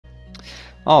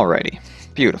Alrighty.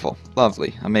 Beautiful.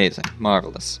 Lovely. Amazing.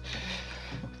 Marvelous.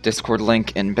 Discord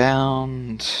link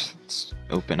inbound. Let's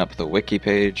open up the wiki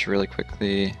page really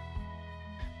quickly.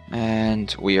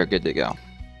 And we are good to go.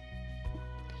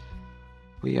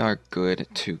 We are good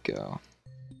to go.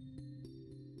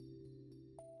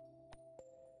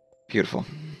 Beautiful.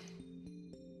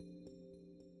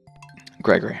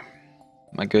 Gregory.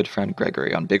 My good friend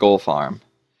Gregory on Big Ol' Farm.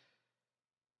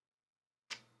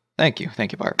 Thank you,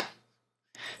 Bart.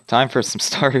 Time for some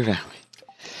Stardew Valley.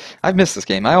 I've missed this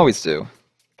game, I always do.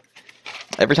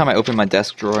 Every time I open my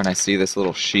desk drawer and I see this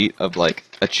little sheet of, like,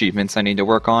 achievements I need to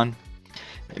work on,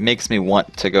 it makes me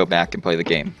want to go back and play the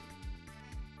game.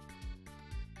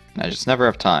 I just never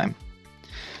have time.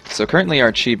 So currently our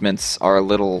achievements are a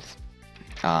little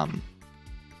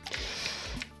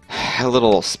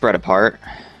spread apart,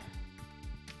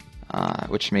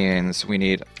 which means we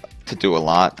need to do a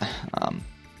lot.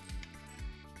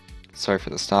 Sorry for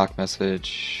the stock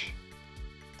message.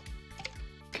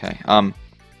 Okay.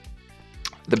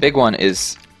 The big one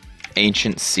is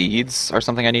ancient seeds or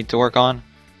something I need to work on.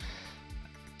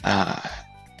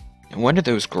 When did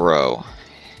those grow?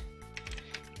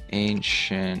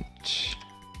 Ancient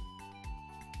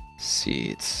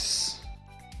seeds.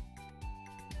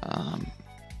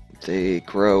 They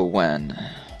grow when?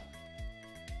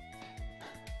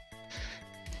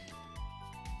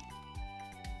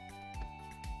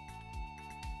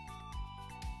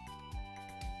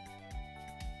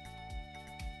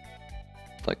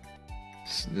 Like,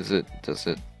 does it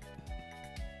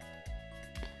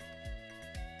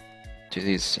do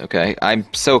these? Okay, I'm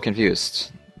so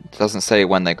confused. It doesn't say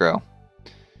when they grow.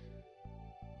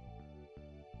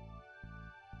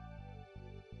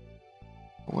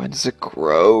 When does it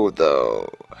grow, though?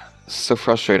 It's so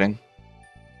frustrating.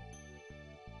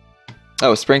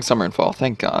 Oh, spring, summer, and fall.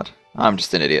 Thank God. I'm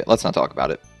just an idiot. Let's not talk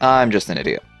about it. I'm just an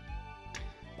idiot.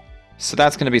 So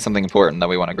that's going to be something important that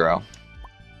we want to grow.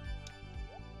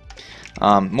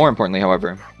 More importantly,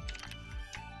 however,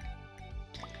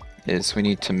 is we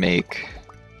need to make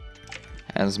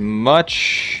as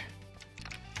much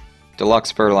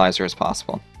deluxe fertilizer as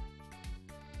possible.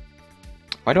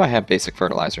 Why do I have basic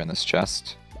fertilizer in this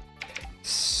chest?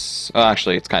 Oh,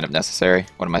 actually, it's kind of necessary.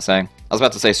 What am I saying? I was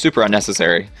about to say super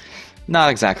unnecessary. Not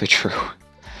exactly true.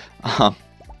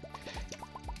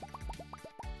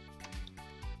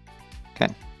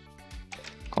 Okay.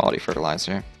 Quality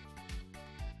fertilizer.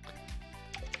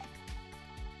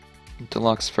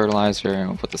 Deluxe fertilizer.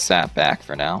 We'll put the sap back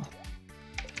for now.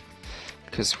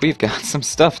 Because we've got some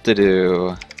stuff to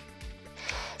do.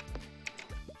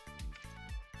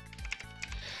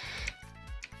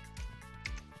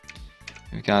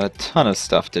 We've got a ton of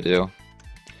stuff to do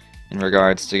in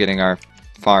regards to getting our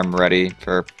farm ready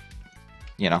for,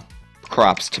 you know,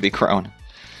 crops to be grown.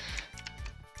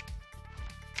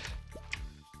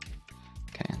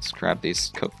 Okay, let's grab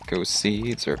these cocoa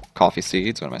seeds, or coffee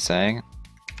seeds, what am I saying?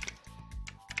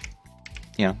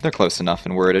 You know, they're close enough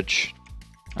in wordage.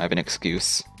 I have an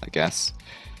excuse, I guess.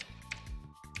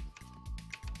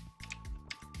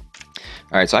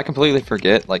 Alright, so I completely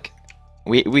forget, like,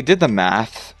 we did the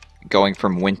math going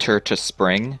from winter to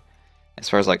spring, as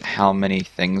far as like how many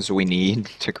things we need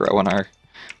to grow on our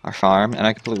farm, and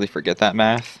I completely forget that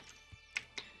math.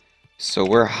 So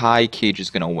we're high key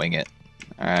just gonna wing it.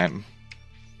 Alright.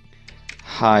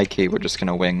 High key, we're just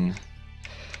gonna wing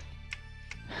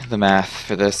the math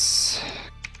for this.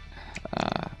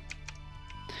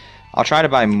 I'll try to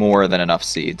buy more than enough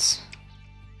seeds.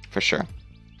 For sure.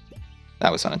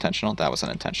 That was unintentional. That was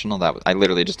unintentional. I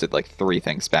literally just did like 3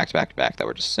 things back to back to back that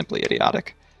were just simply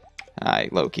idiotic. I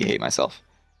low-key hate myself.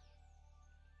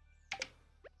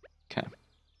 Okay.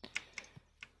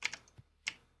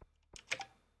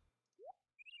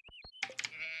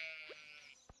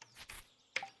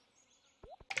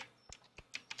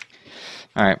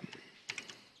 Alright.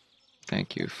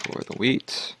 Thank you for the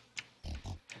wheat.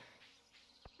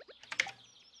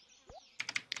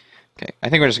 Okay, I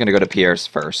think we're just going to go to Pierre's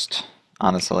first,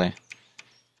 honestly,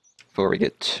 before we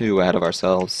get too ahead of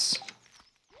ourselves.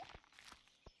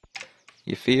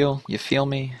 You feel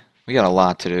me? We got a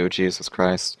lot to do, Jesus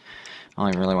Christ. I don't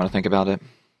even really want to think about it.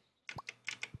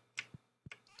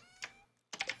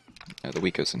 Oh, the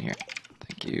wheat goes in here.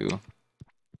 Thank you.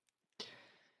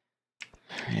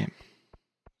 Alright.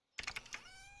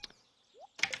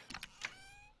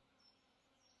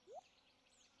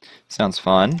 Sounds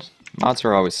fun. Mods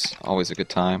are always a good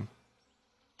time.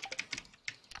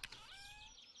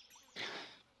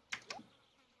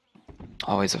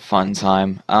 Always a fun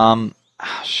time.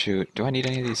 Shoot, do I need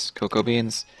any of these cocoa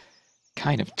beans?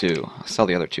 Kind of do. I'll sell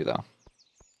the other 2 though.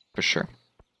 For sure.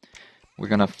 We're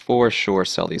gonna for sure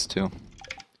sell these two.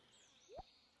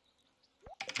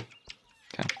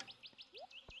 Okay.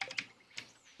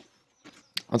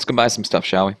 Let's go buy some stuff,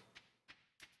 shall we?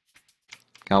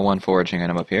 Got one foraging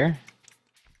item up here.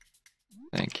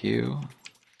 Thank you.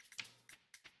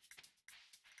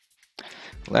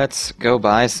 Let's go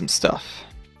buy some stuff.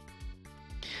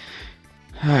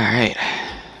 Alright.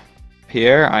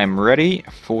 Pierre, I'm ready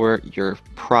for your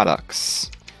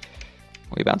products.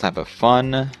 We're about to have a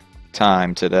fun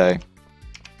time today.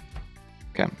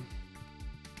 Okay.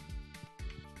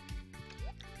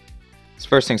 So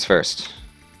first things first.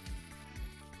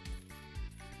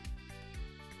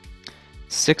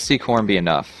 60 corn be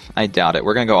enough? I doubt it.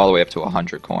 We're gonna go all the way up to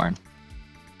 100 corn.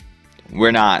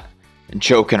 We're not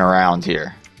joking around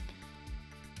here.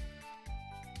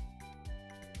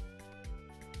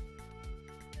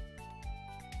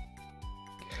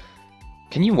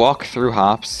 Can you walk through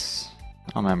hops?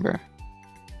 I don't remember.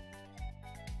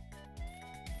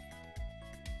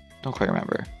 Don't quite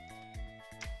remember.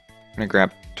 I'm gonna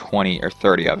grab 20 or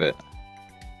 30 of it,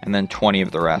 and then 20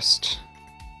 of the rest.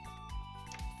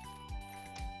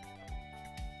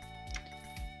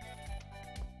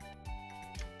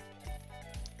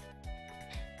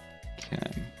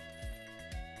 Okay.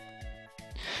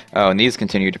 Oh, and these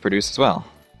continue to produce as well.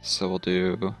 So we'll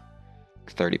do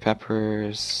 30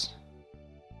 peppers.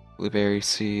 Blueberry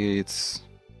seeds.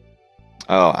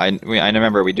 Oh, I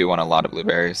remember we do want a lot of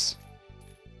blueberries.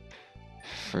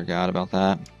 Forgot about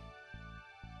that.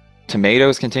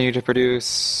 Tomatoes continue to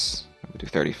produce. We'll do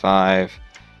 35.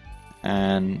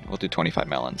 And we'll do 25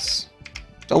 melons.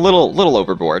 A little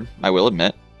overboard, I will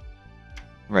admit.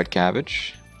 Red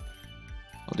cabbage.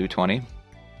 We'll do 20.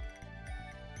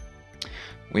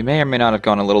 We may or may not have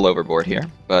gone a little overboard here,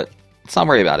 but let's not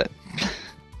worry about it.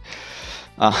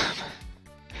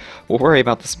 We'll worry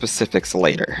about the specifics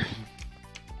later.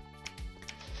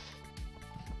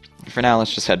 For now,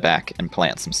 let's just head back and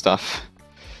plant some stuff.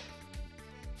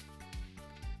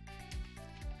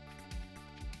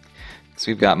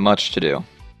 So we've got much to do.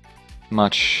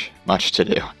 Much to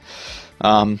do.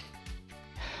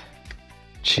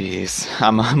 Jeez,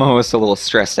 I'm almost a little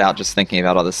stressed out just thinking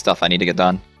about all this stuff I need to get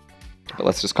done. But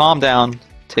let's just calm down,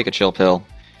 take a chill pill.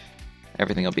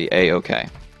 Everything will be a-okay.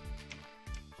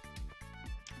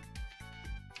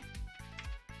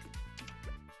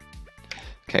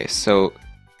 Okay, so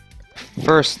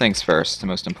first things first,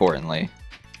 most importantly,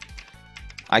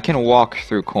 I can walk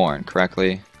through corn,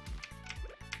 correctly?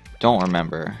 Don't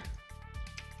remember.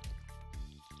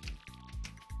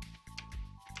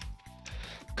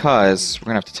 Because we're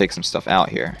going to have to take some stuff out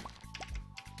here.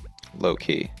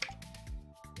 Low-key.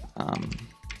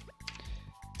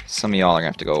 Some of y'all are going to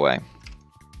have to go away.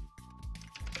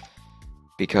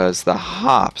 Because the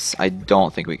hops, I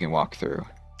don't think we can walk through.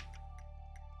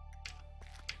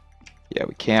 Yeah,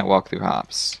 we can't walk through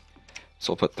hops.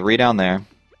 So we'll put 3 down there,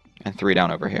 and 3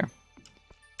 down over here.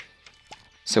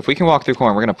 So if we can walk through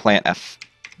corn, we're going to plant a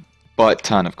butt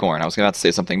ton of corn. I was about to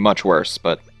say something much worse,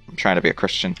 but I'm trying to be a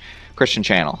Christian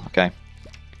channel, okay?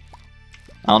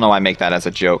 I don't know why I make that as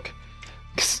a joke,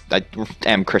 because I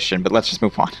am Christian, but let's just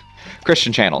move on.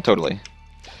 Christian channel, totally.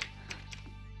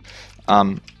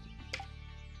 I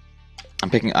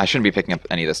shouldn't be picking up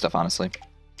any of this stuff, honestly.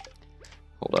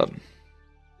 Hold up.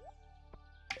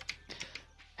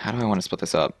 How do I want to split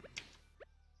this up?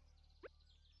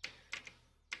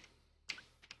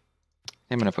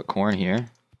 I'm going to put corn here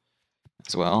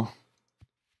as well.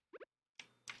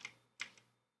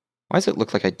 Why does it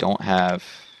look like I don't have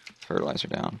fertilizer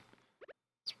down?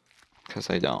 Because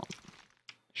I don't.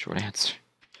 Short answer.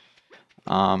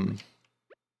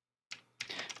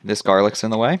 This garlic's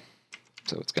in the way,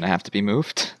 so it's going to have to be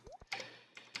moved.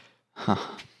 Huh.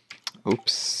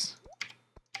 Oops.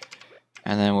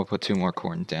 And then we'll put 2 more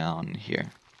corn down here.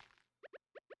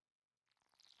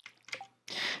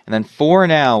 And then for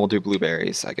now, we'll do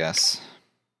blueberries, I guess.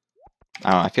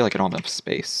 I don't know, I feel like I don't have enough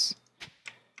space.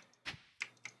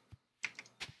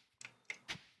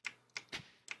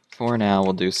 For now,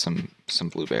 we'll do some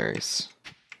blueberries.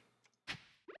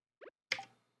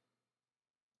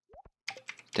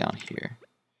 Down here.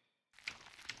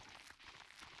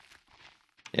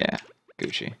 Yeah,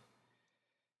 Gucci.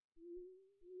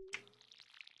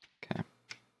 Okay.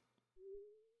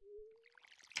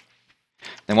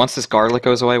 Then once this garlic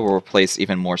goes away, we'll replace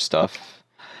even more stuff.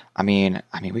 I mean,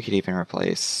 we could even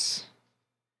replace,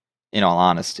 in all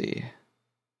honesty,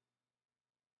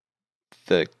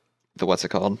 the what's it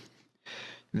called?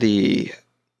 I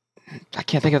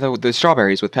can't think of the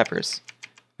strawberries with peppers.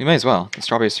 We may as well. The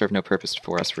strawberries serve no purpose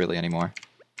for us really anymore.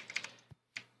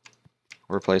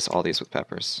 We'll replace all these with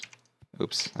peppers.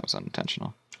 Oops, that was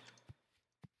unintentional.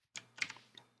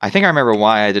 I think I remember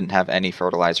why I didn't have any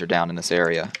fertilizer down in this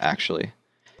area, actually.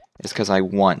 It's because I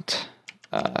want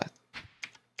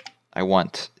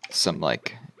some,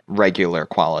 like, regular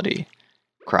quality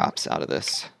crops out of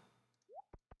this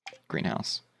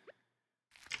greenhouse.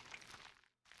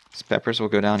 These peppers will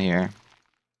go down here.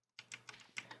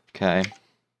 Okay.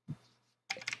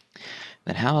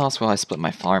 Then how else will I split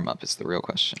my farm up is the real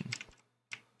question.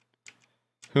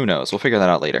 Who knows? We'll figure that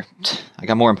out later. I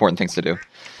got more important things to do.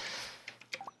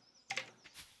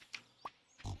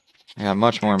 I got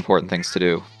much more important things to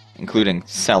do, including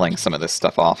selling some of this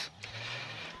stuff off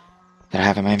that I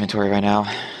have in my inventory right now.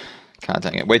 God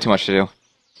dang it. Way too much to do.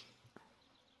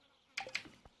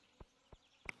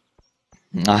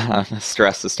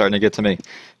 Stress is starting to get to me.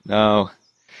 No.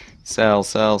 Sell,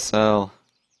 sell, sell.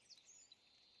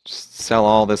 Just sell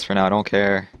all this for now. I don't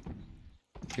care.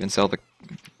 Even sell the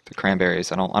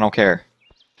cranberries. I don't care.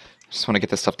 I just want to get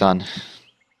this stuff done.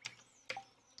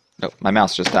 Nope, my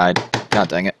mouse just died. God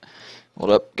dang it.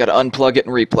 Hold up. Gotta unplug it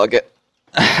and replug it.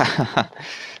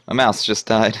 My mouse just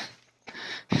died.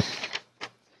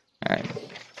 Alright.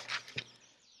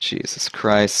 Jesus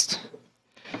Christ.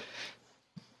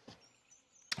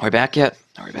 Are we back yet?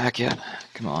 Are we back yet?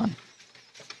 Come on.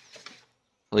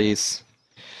 Please.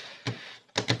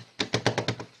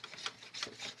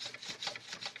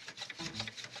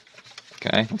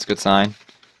 Okay, that's a good sign.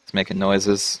 It's making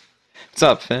noises. What's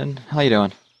up, Finn? How you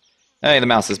doing? Hey, the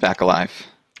mouse is back alive.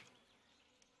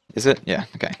 Is it? Yeah,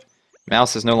 okay.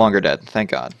 Mouse is no longer dead, thank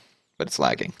God. But it's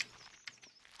lagging.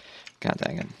 God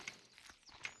dang it.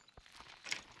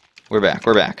 We're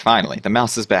back, finally. The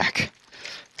mouse is back.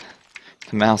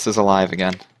 The mouse is alive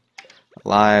again.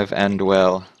 Alive and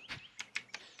well.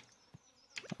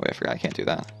 Oh, wait, I forgot I can't do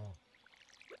that.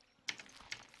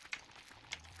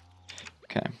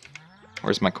 Okay.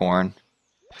 Where's my corn?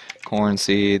 Corn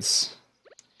seeds.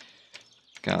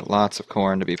 Got lots of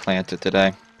corn to be planted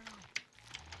today.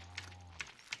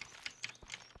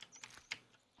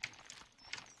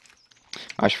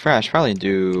 I should probably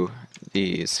do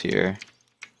these here.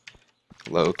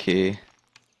 Low key.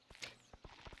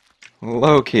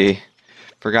 Low key.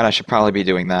 Forgot I should probably be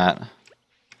doing that.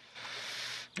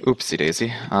 Oopsie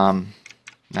daisy.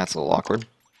 That's a little awkward.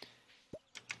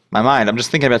 My mind, I'm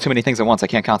just thinking about too many things at once. I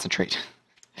can't concentrate.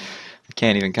 I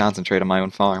can't even concentrate on my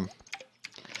own farm.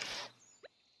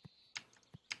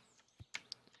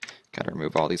 Gotta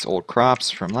remove all these old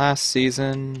crops from last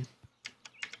season.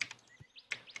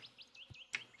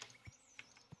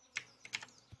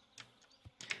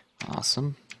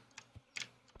 Awesome.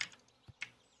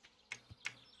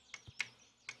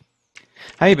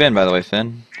 How you been, by the way,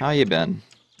 Finn? How you been?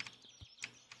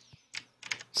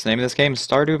 The name of this game is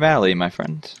Stardew Valley, my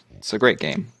friend. It's a great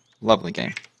game. Lovely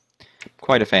game.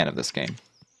 Quite a fan of this game.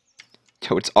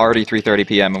 So it's already 3:30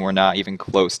 p.m. and we're not even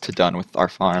close to done with our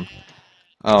farm.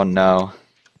 Oh no.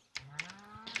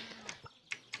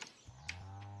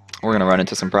 We're gonna run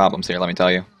into some problems here, let me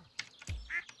tell you.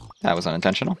 That was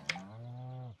unintentional.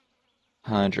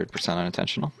 100%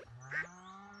 unintentional.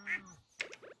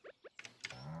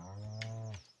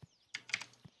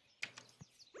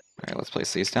 Alright, let's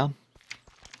place these down.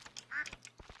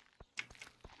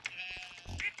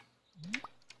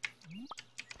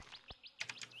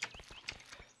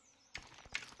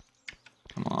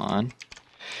 Come on.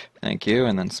 Thank you,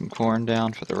 and then some corn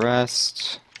down for the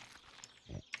rest.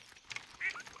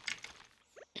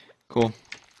 Cool.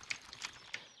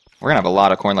 We're gonna have a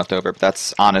lot of corn left over, but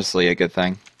that's honestly a good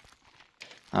thing.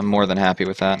 I'm more than happy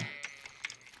with that.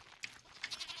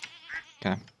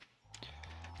 Okay.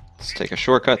 Let's take a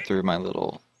shortcut through my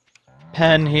little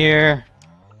pen here.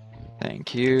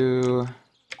 Thank you.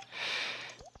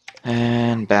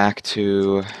 And back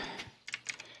to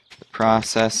the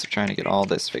process of trying to get all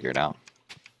this figured out.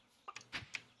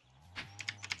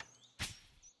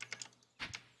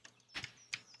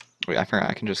 Wait, I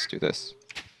forgot I can just do this.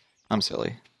 I'm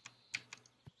silly.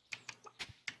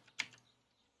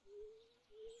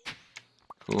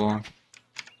 Cool.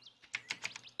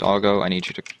 Doggo, I need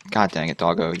you to... God dang it,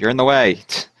 Doggo. You're in the way!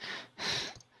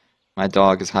 My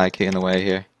dog is high-key in the way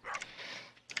here.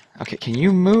 Okay, can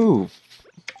you move?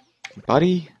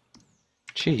 Buddy?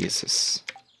 Jesus.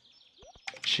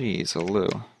 Jeez-a-loo.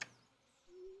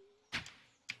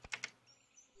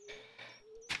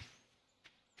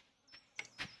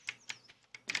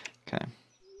 Okay.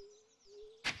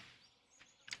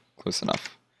 Close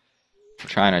enough. I'm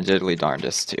trying our diddly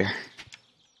darndest here.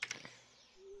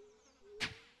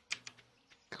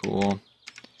 Cool.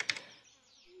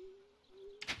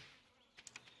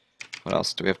 What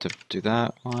else? Do we have to do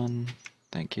that one?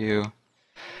 Thank you.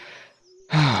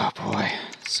 Oh boy.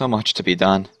 So much to be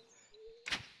done.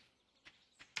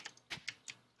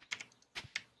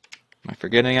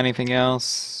 forgetting anything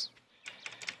else?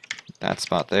 That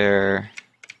spot there.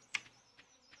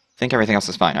 I think everything else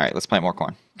is fine. Alright, let's plant more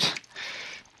corn.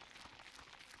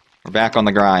 We're back on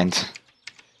the grind.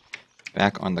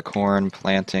 Back on the corn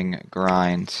planting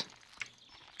grind.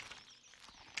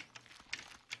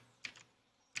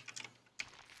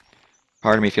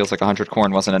 Part of me feels like 100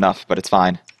 corn wasn't enough, but it's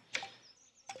fine.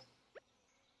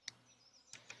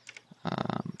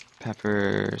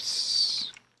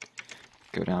 Peppers.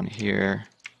 Go down here.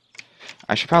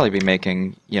 I should probably be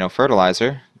making,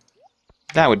 fertilizer.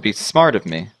 That would be smart of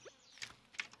me.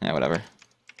 Yeah, whatever.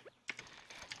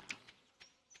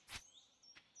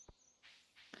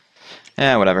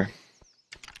 Yeah, whatever.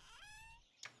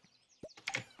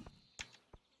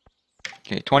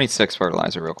 Okay, 26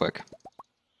 fertilizer real quick.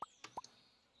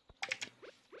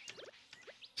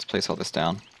 Let's place all this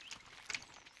down.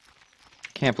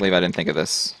 Can't believe I didn't think of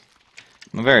this.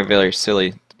 I'm a very, very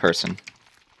silly person.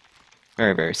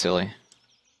 Very, very silly.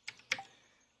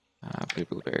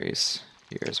 Blueberries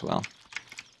here as well.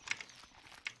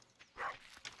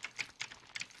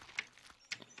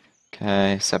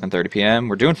 Okay, 7:30 p.m.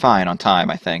 We're doing fine on time,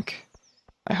 I think.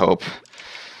 I hope.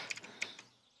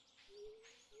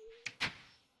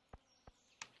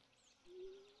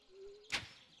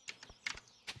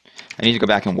 I need to go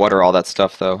back and water all that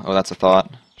stuff, though. Oh, that's a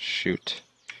thought. Shoot.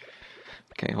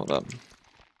 Okay, hold up.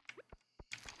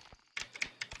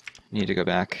 Need to go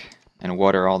back and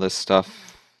water all this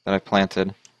stuff that I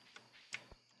planted.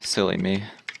 Silly me.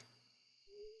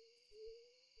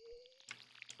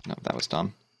 No, that was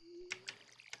dumb.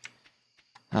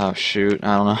 Oh, shoot.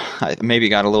 I don't know. I maybe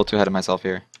got a little too ahead of myself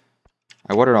here.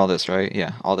 I watered all this, right?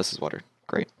 Yeah, all this is watered.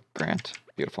 Great. Grand.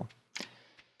 Beautiful.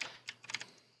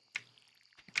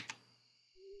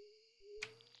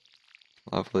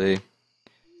 Lovely.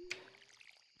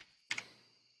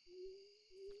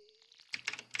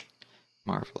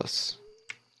 Marvelous.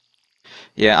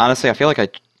 Yeah, honestly, I feel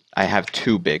like I have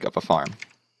too big of a farm.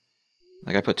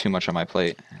 Like, I put too much on my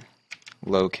plate.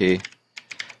 Low key.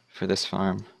 For this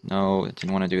farm. No, I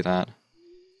didn't want to do that.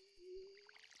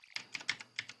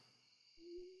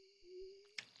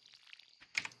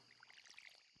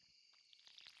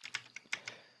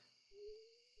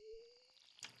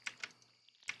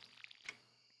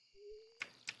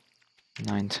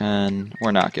 Nine, 10.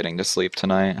 We're not getting to sleep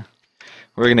tonight.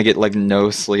 We're gonna get, like, no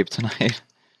sleep tonight.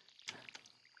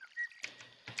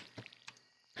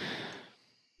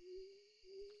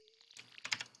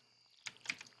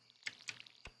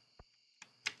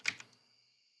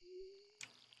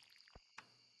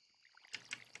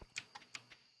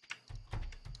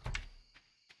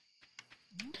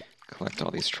 Collect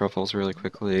all these truffles really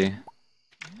quickly.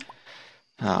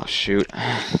 Oh, shoot.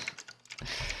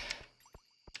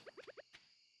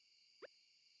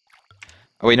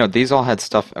 Oh, wait, no, these all had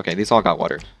stuff. Okay, these all got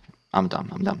watered. I'm done.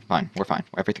 I'm done. Fine. We're fine.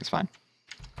 Everything's fine.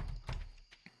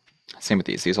 Same with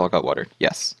these. These all got watered.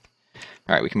 Yes.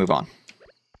 Alright, we can move on.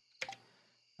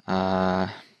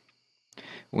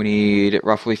 We need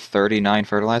roughly 39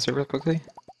 fertilizer real quickly.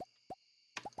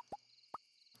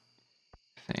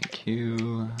 Thank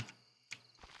you.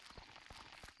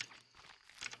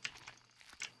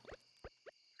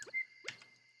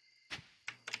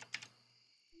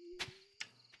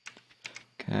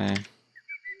 Okay.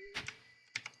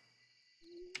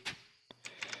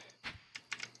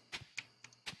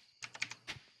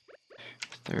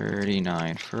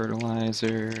 $39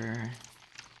 fertilizer.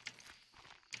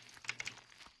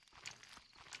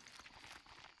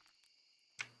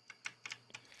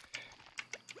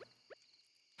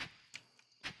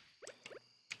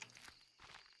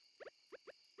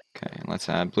 Okay, let's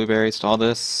add blueberries to all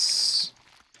this.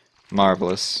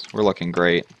 Marvelous. We're looking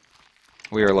great.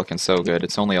 We are looking so good.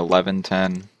 It's only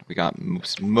 11:10. We got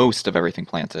most of everything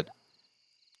planted.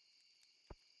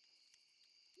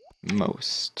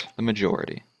 Most. The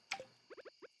majority.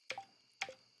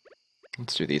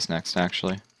 Let's do these next,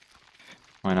 actually.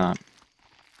 Why not?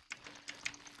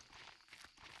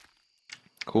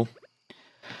 Cool.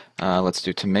 Let's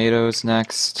do tomatoes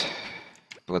next.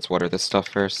 Let's water this stuff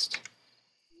first.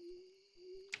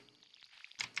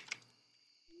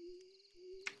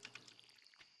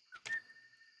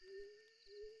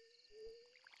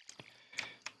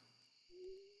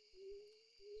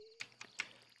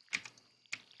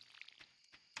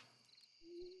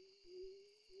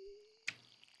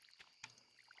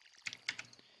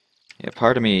 Yeah,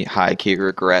 part of me high-key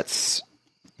regrets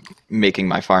making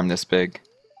my farm this big,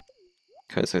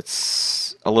 because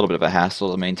it's a little bit of a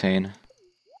hassle to maintain.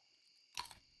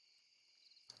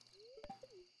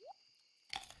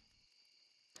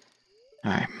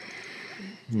 Alright.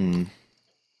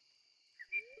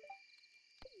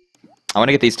 I want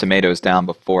to get these tomatoes down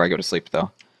before I go to sleep,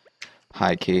 though.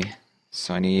 High key.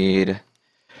 So I need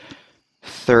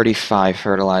 35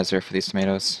 fertilizer for these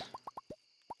tomatoes.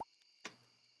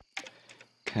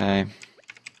 Okay.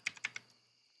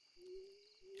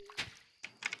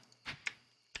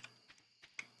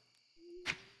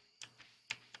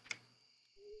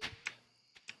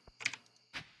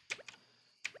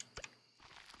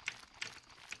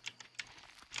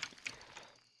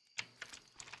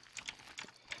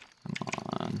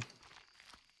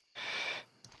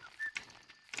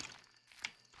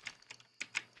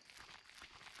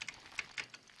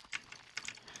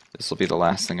 This will be the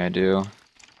last thing I do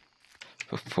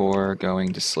before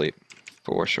going to sleep,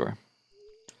 for sure.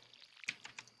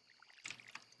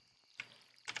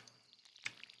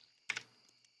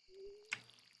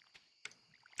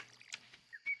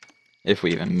 If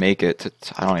we even make it to,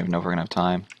 I don't even know if we're gonna have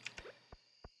time.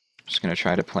 I'm just gonna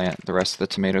try to plant the rest of the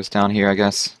tomatoes down here, I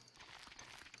guess.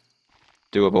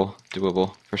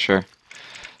 Doable, for sure.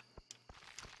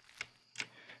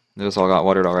 Those all got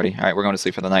watered already. Alright, we're going to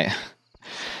sleep for the night.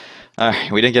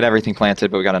 Alright, we didn't get everything planted,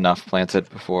 but we got enough planted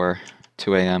before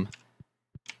 2 a.m.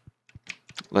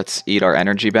 Let's eat our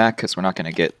energy back, because we're not going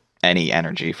to get any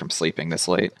energy from sleeping this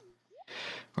late.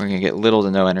 We're going to get little to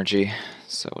no energy,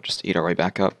 so we'll just eat our way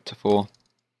back up to full.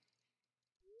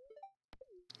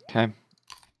 Okay.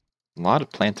 A lot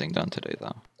of planting done today, though.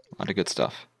 A lot of good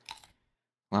stuff.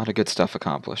 A lot of good stuff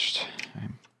accomplished. Right.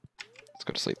 Let's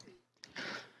go to sleep.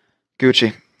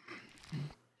 Gucci.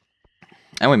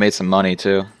 And we made some money,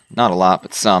 too. Not a lot,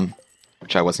 but some.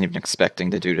 Which I wasn't even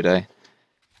expecting to do today.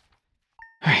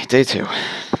 Alright, day 2. God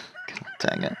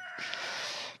dang it.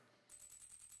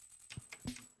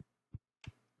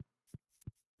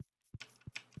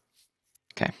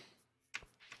 Okay.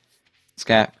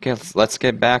 Let's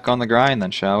get back on the grind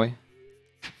then, shall we?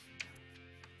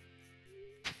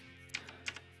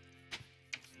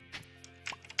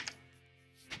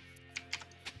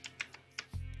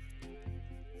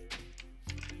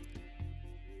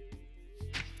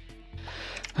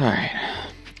 Alright.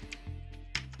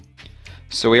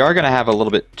 So we are going to have a little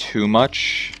bit too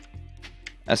much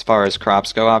as far as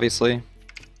crops go, obviously.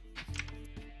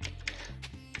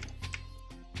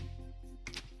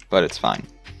 But it's fine.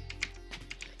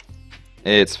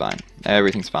 It's fine.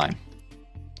 Everything's fine.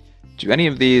 Do any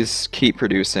of these keep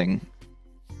producing?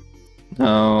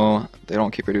 No, they don't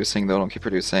keep producing. They don't keep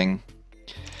producing.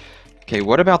 Okay,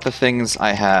 what about the things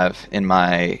I have in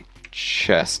my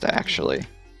chest, actually?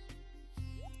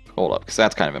 Hold up, because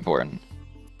that's kind of important.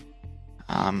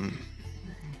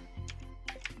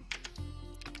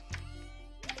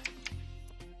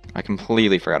 I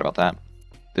completely forgot about that.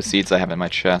 The seeds I have in my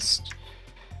chest.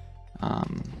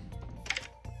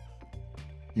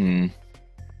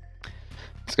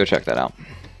 Let's go check that out.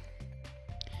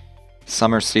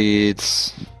 Summer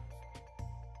seeds,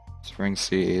 spring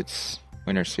seeds,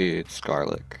 winter seeds,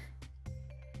 garlic.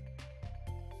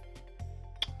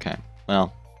 Okay,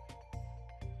 well.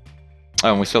 Oh,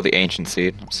 and we still have the ancient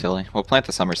seed. I'm silly. We'll plant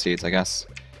the summer seeds, I guess.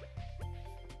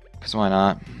 Because why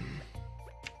not?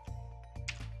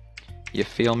 You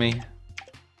feel me?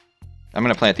 I'm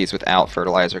going to plant these without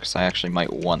fertilizer because I actually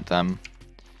might want them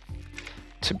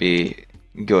to be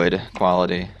good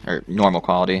quality, or normal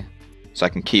quality, so I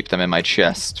can keep them in my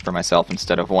chest for myself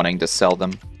instead of wanting to sell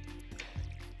them.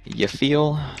 You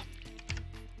feel?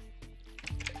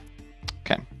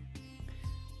 Okay.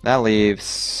 That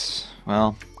leaves,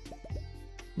 well,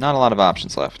 not a lot of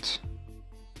options left.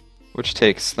 Which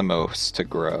takes the most to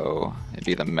grow? It'd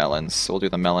be the melons. So we'll do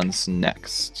the melons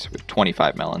next. We have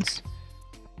 25 melons.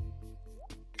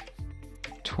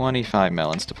 25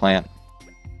 melons to plant.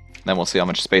 Then we'll see how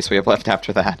much space we have left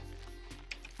after that.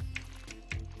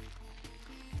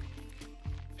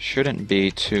 Shouldn't be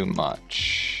too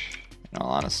much, in all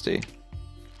honesty.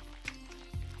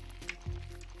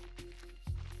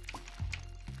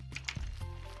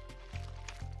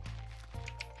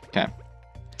 Okay.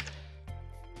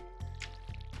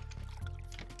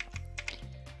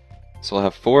 So we'll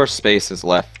have 4 spaces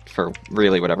left for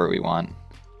really whatever we want.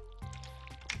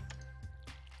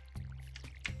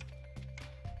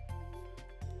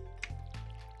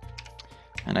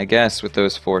 And I guess with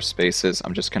those 4 spaces,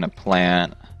 I'm just going to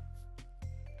plant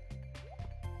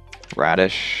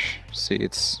radish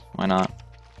seeds. Why not?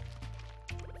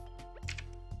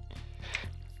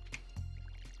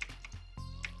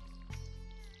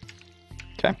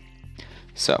 Okay.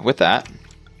 So with that,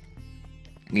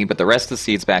 we can put the rest of the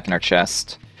seeds back in our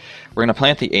chest. We're going to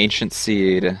plant the ancient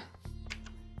seed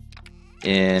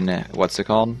in, what's it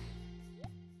called?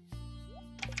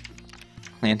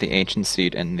 Plant the ancient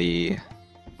seed in the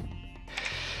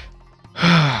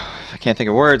I can't think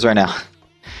of words right now.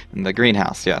 In the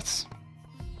greenhouse, yes.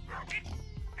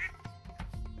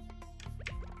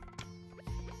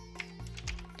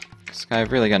 Because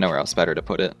I've really got nowhere else better to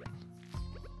put it.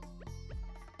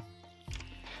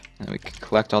 And we can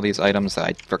collect all these items that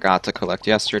I forgot to collect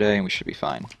yesterday, and we should be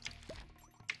fine.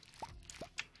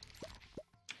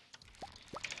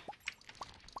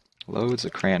 Loads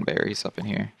of cranberries up in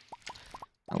here.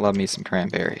 I love me some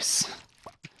cranberries.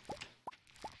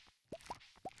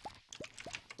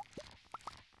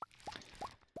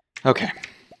 Okay,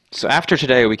 so after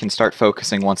today we can start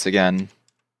focusing once again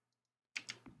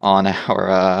on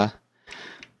our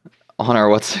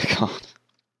what's it called?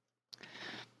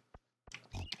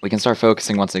 We can start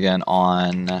focusing once again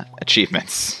on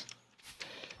achievements.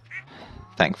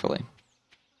 Thankfully.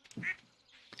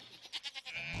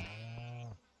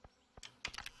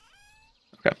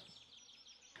 Okay.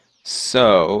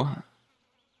 So,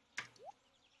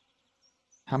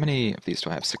 how many of these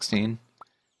do I have? 16?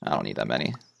 I don't need that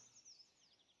many.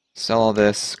 Sell all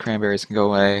this. Cranberries can go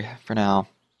away for now.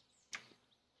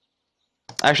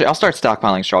 Actually, I'll start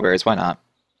stockpiling strawberries. Why not?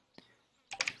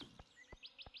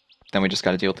 Then we just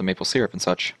gotta deal with the maple syrup and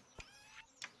such.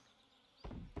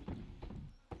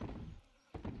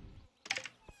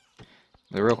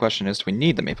 The real question is, do we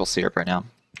need the maple syrup right now?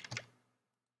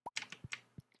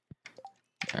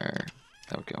 There,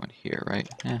 that would go in here, right?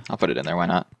 Yeah, I'll put it in there. Why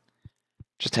not?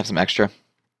 Just have some extra.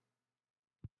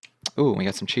 Ooh, we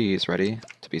got some cheese ready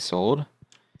to be sold.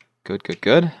 Good, good,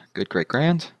 good. Good, great,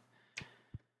 grand.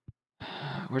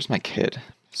 Where's my kid?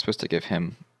 I'm supposed to give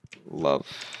him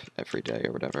love every day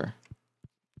or whatever.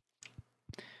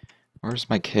 Where's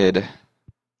my kid?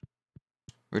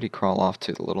 Where'd he crawl off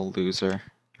to, the little loser?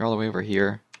 You're all the way over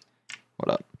here. What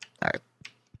up?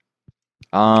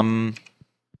 Alright.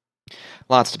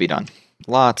 Lots to be done.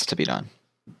 Lots to be done.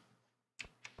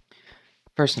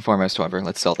 First and foremost, however,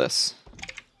 let's sell this.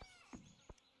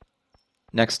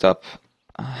 Next up,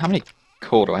 how many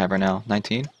coal do I have right now?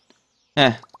 19?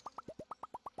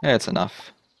 It's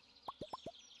enough.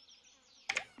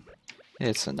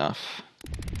 It's enough.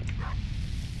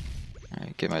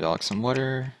 Alright, give my dog some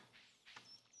water.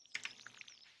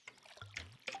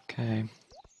 Okay.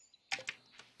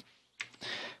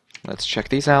 Let's check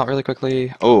these out really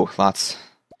quickly. Oh, lots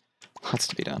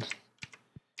to be done.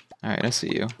 Alright, I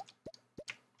see you.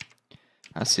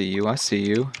 I see you, I see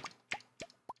you.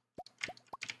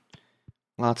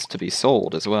 Lots to be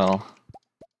sold as well.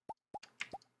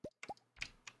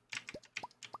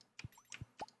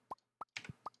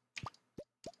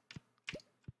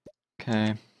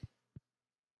 Okay.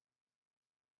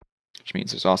 Which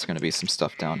means there's also going to be some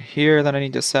stuff down here that I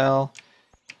need to sell.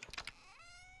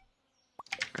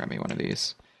 Grab me one of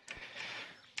these.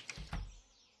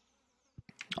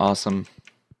 Awesome.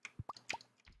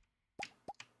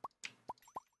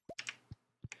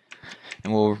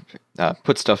 And we'll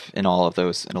put stuff in all of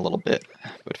those in a little bit.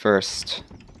 But first,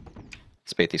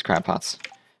 let's bait these crab pots.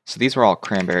 So these were all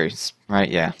cranberries, right?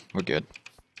 Yeah, we're good.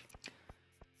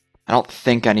 I don't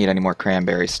think I need any more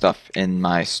cranberry stuff in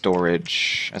my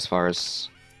storage as far as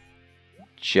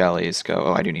jellies go.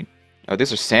 Oh, I do need... Oh,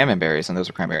 these are salmon berries and those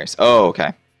are cranberries. Oh,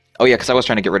 okay. Oh, yeah, because I was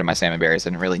trying to get rid of my salmon berries. I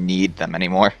didn't really need them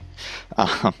anymore.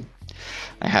 I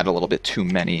had a little bit too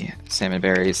many salmon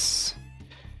berries.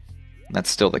 That's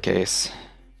still the case.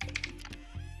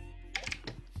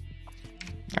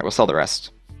 Alright, we'll sell the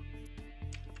rest.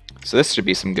 So this should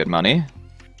be some good money.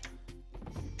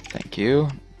 Thank you.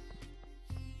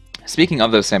 Speaking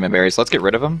of those salmon berries, let's get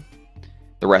rid of them.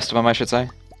 The rest of them, I should say.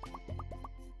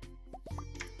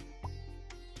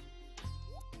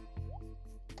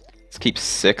 Let's keep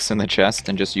 6 in the chest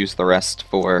and just use the rest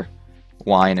for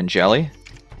wine and jelly.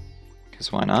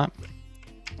 Because why not?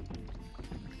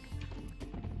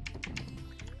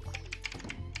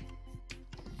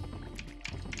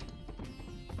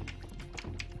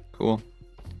 Cool.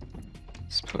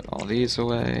 Let's put all these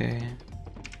away.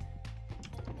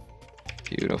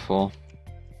 Beautiful.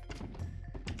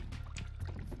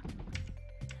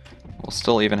 We'll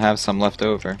still even have some left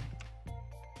over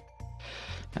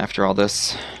after all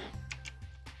this.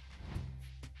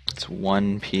 It's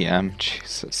 1 p.m.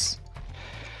 Jesus.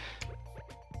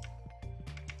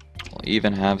 We'll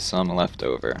even have some left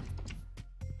over.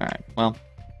 Alright, well.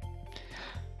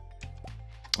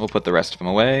 We'll put the rest of them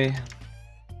away.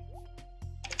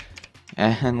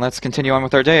 And let's continue on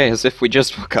with our day as if we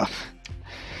just woke up.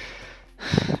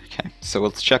 Okay, so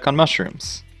let's check on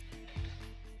mushrooms.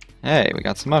 Hey, we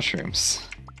got some mushrooms.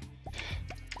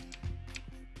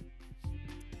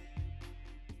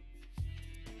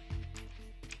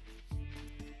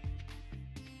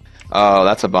 Oh,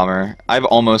 that's a bummer. I've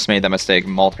almost made that mistake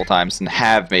multiple times and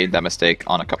have made that mistake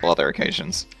on a couple other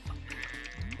occasions.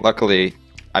 Luckily,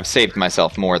 I've saved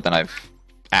myself more than I've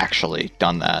actually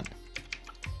done that.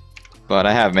 But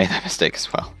I have made that mistake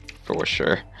as well, for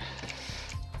sure.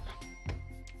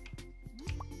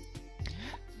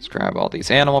 Let's grab all these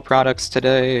animal products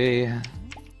today.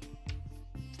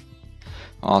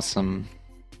 Awesome.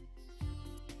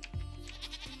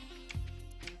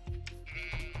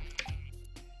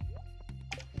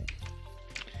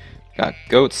 Got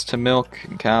goats to milk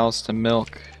and cows to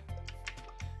milk.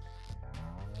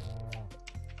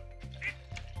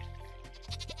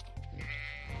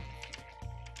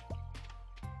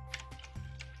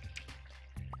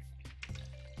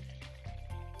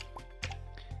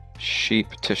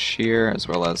 Sheep to shear, as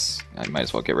well as I might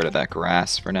as well get rid of that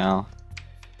grass for now.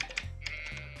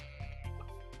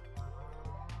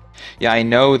 Yeah, I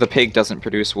know the pig doesn't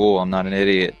produce wool. I'm not an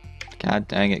idiot. God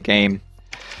dang it, game.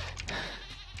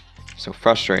 So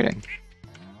frustrating.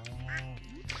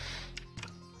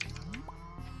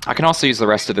 I can also use the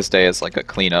rest of this day as like a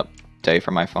cleanup day for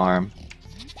my farm,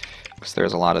 because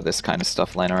there's a lot of this kind of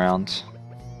stuff laying around.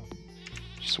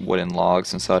 Just wooden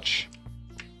logs and such.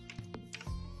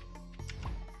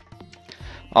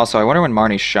 Also, I wonder when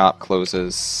Marnie's shop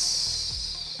closes.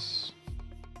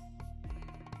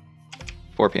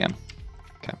 4 p.m.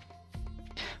 Okay.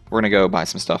 We're gonna go buy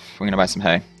some stuff. We're gonna buy some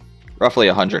hay. Roughly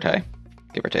 100 hay,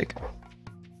 give or take.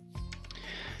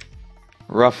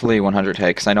 Roughly 100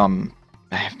 hay, because I know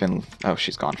I've been... Oh,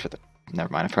 she's gone for the...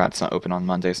 Never mind, I forgot it's not open on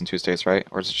Mondays and Tuesdays, right?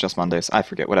 Or is it just Mondays? I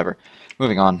forget, whatever.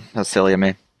 Moving on. That's silly of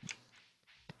me.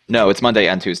 No, it's Monday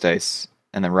and Tuesdays.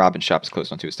 And then Robin's shop is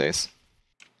closed on Tuesdays.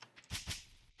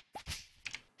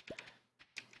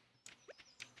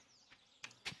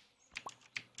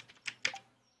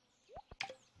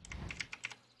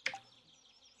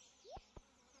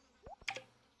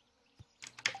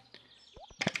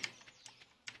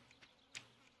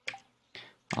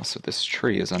 Also, this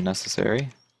tree is unnecessary.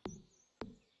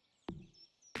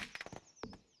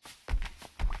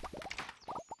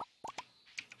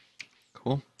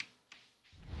 Cool.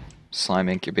 Slime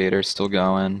incubator still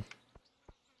going.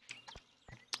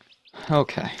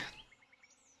 Okay.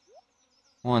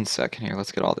 1 second here,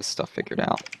 let's get all this stuff figured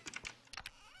out.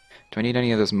 Do I need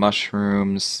any of those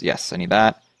mushrooms? Yes, I need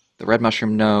that. The red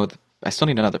mushroom, no. I still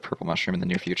need another purple mushroom in the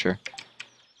near future.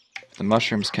 The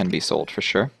mushrooms can be sold for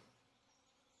sure.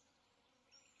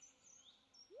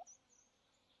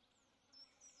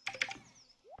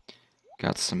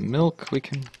 Got some milk we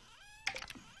can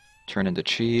turn into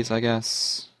cheese, I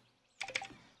guess.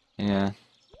 Yeah.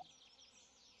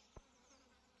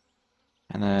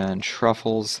 And then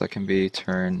truffles that can be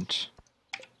turned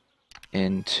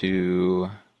into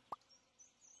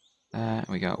that.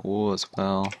 We got wool as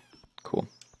well. Cool.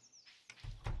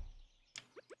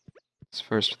 Let's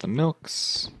first with the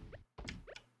milks.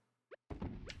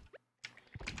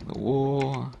 The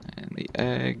wool and the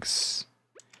eggs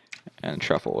and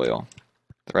truffle oil.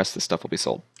 The rest of the stuff will be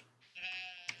sold.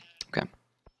 Okay.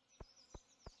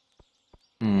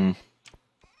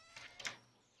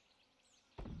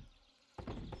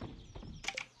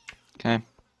 Okay.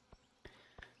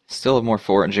 Still have more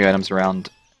foraging items around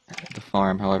the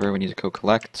farm, however, we need to go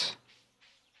collect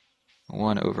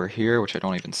one over here, which I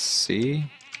don't even see.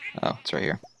 Oh, it's right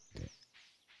here.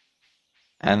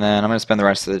 And then I'm going to spend the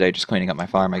rest of the day just cleaning up my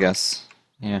farm, I guess.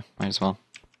 Yeah, might as well.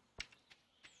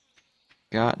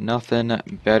 Got nothing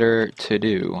better to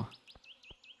do.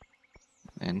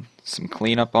 And some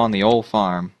cleanup on the old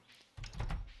farm.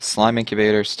 Slime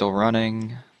incubator still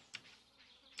running.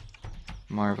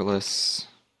 Marvelous.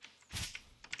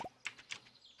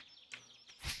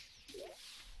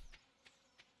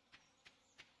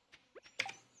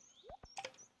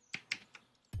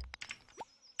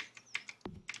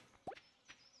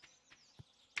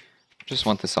 Just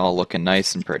want this all looking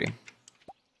nice and pretty.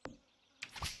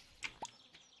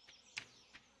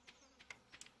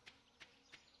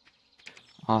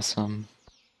 Awesome.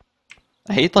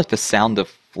 I hate like the sound of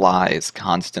flies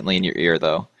constantly in your ear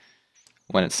though,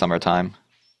 when it's summertime.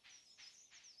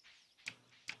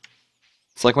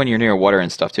 It's like when you're near water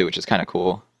and stuff too, which is kind of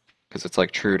cool, because it's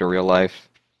like true to real life.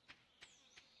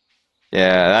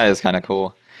 Yeah, that is kind of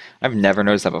cool. I've never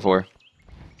noticed that before.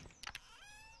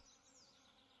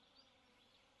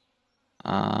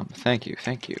 Thank you,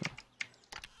 thank you.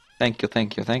 Thank you,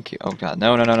 thank you, thank you. Oh god,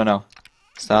 no, no, no, no, no.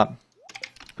 Stop.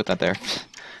 Put that there.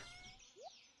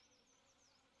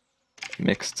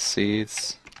 Mixed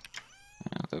seeds.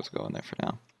 Oh, those go in there for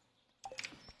now.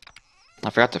 I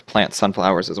forgot to plant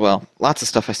sunflowers as well. Lots of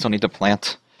stuff I still need to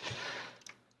plant.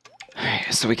 Alright.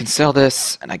 So we can sell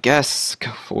this, and I guess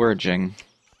go foraging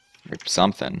or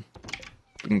something.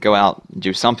 We can go out and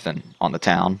do something on the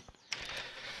town.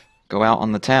 Go out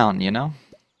on the town, you know?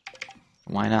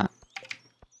 Why not?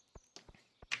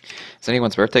 Is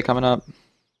anyone's birthday coming up?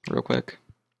 Real quick.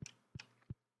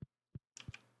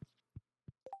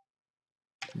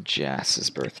 Jass's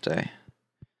birthday.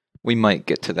 We might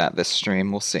get to that this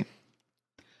stream. We'll see.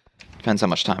 Depends how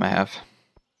much time I have.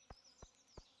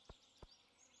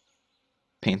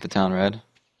 Paint the town red.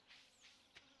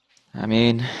 I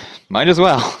mean, might as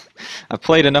well. I've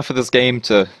played enough of this game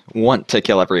to want to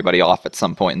kill everybody off at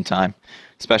some point in time.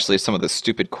 Especially some of the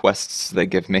stupid quests they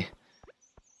give me.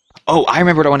 Oh, I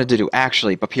remember what I wanted to do,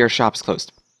 actually, but Pierre's shop's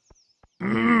closed.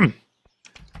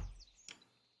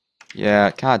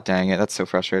 Yeah, god dang it, that's so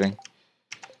frustrating.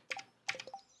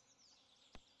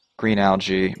 Green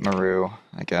algae, Maru.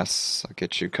 I guess I'll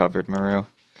get you covered, Maru.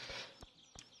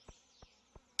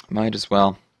 Might as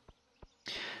well.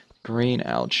 Green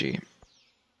algae.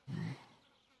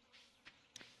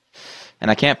 And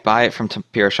I can't buy it from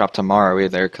Pierre's shop tomorrow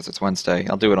either, because it's Wednesday.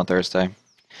 I'll do it on Thursday.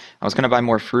 I was going to buy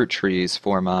more fruit trees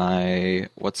for my...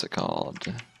 what's it called?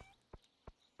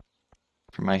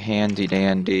 For my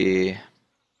handy-dandy...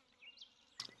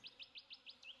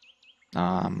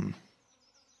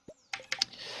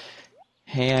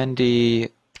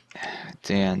 handy-dandy...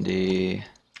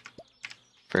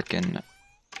 frickin'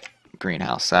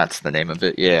 greenhouse. That's the name of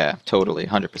it. Yeah, totally.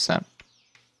 100%.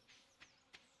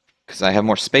 Because I have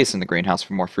more space in the greenhouse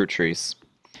for more fruit trees.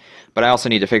 But I also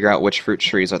need to figure out which fruit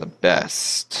trees are the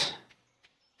best,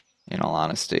 in all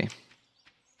honesty.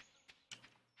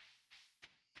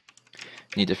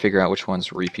 Need to figure out which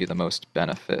ones reap you the most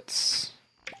benefits.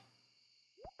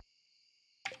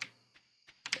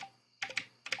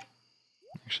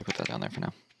 Actually, put that down there for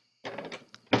now.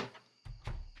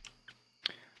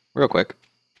 Real quick.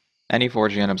 Any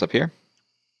foraging items up here?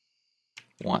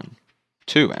 1.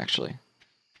 2, actually.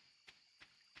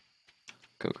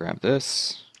 Go grab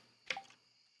this.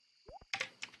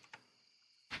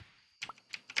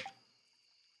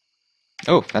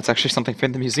 Oh, that's actually something for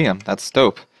the museum. That's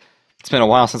dope. It's been a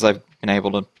while since I've been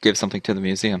able to give something to the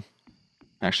museum.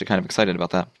 I'm actually kind of excited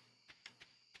about that.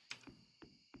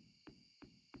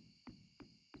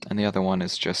 And the other one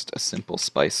is just a simple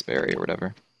spice berry or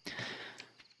whatever.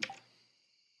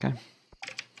 Okay.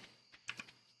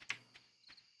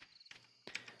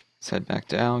 Let's head back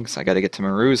down, because I gotta get to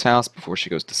Maru's house before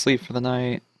she goes to sleep for the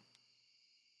night.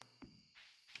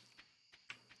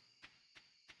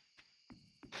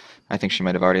 I think she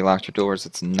might have already locked her doors.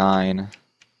 It's 9.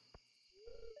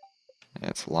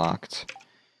 It's locked.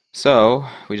 So,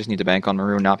 we just need to bank on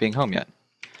Maru not being home yet.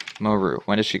 Maru,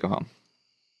 when does she go home?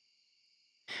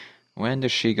 When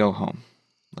does she go home?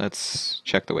 Let's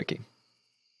check the wiki.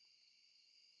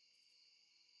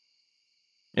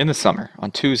 In the summer,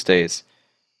 on Tuesdays,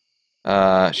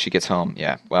 she gets home.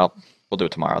 Yeah, well, we'll do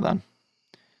it tomorrow then.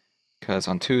 Because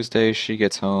on Tuesday, she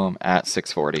gets home at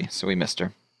 6:40, so we missed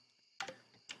her.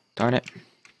 Darn it.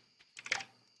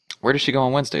 Where does she go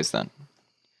on Wednesdays then?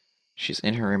 She's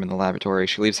in her room in the laboratory.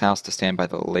 She leaves house to stand by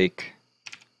the lake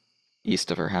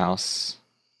east of her house.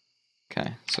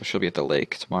 Okay, so she'll be at the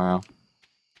lake tomorrow.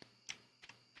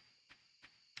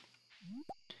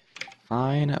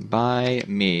 Fine by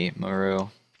me, Maru.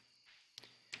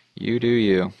 You do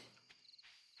you.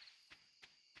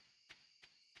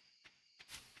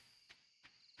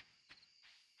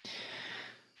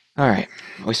 Alright,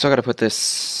 we still gotta put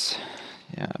this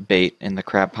bait in the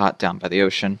crab pot down by the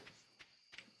ocean.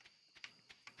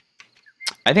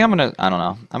 I think I'm gonna, I don't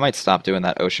know, I might stop doing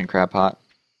that ocean crab pot.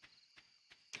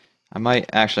 I'm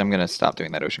gonna stop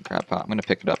doing that ocean crab pot. I'm gonna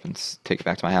pick it up and take it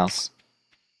back to my house.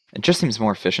 It just seems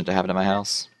more efficient to have it at my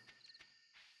house.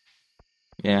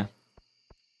 Yeah.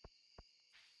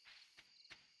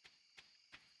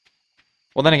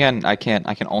 Well, then again, I can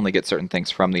only get certain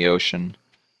things from the ocean.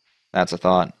 That's a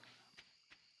thought.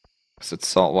 Because it's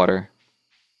salt water.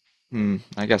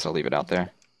 I guess I'll leave it out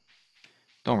there.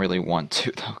 Don't really want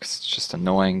to, though, because it's just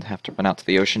annoying to have to run out to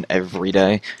the ocean every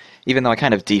day. Even though I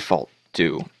kind of default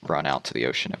do run out to the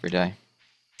ocean every day.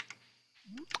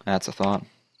 That's a thought.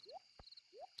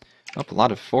 Oh, a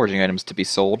lot of foraging items to be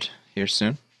sold here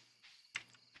soon.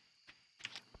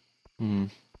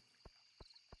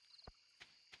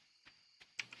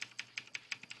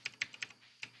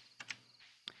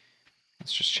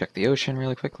 Let's just check the ocean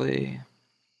really quickly.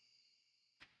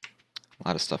 A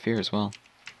lot of stuff here as well.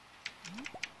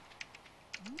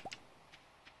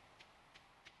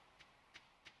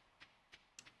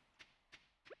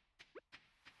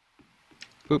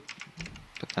 Oop.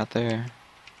 Put that there.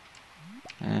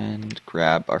 And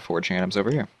grab our foraging items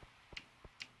over here.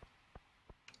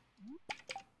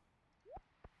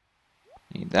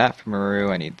 Need that for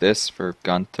Maru. I need this for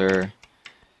Gunther.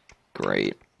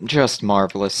 Great. Just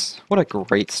marvelous. What a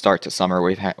great start to summer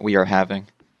we are having.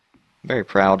 Very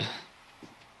proud.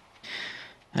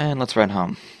 And let's run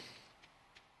home.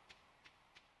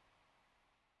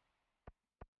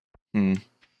 We've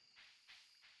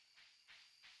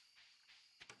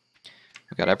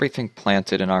got everything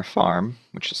planted in our farm,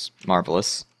 which is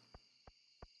marvelous.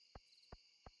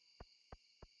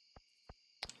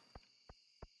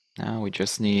 Now we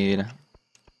just need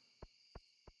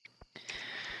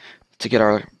to get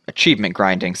our achievement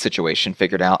grinding situation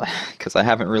figured out, because I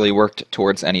haven't really worked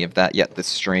towards any of that yet this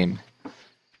stream.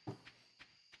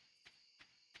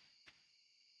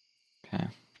 Okay.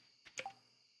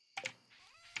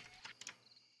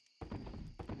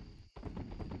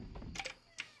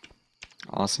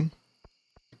 Awesome.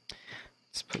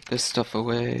 Let's put this stuff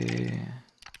away.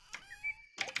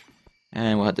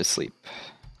 And we'll head to sleep.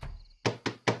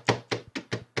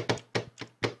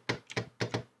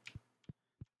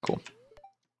 Cool.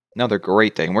 Another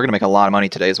great thing. We're going to make a lot of money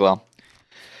today as well.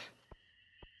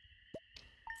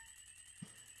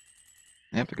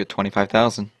 Yep, a good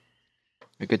 25,000.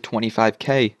 A good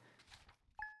 25K.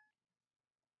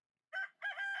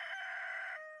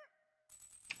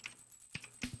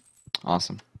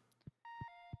 Awesome.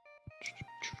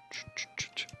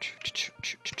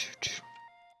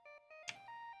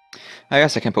 I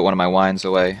guess I can put one of my wines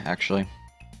away, actually.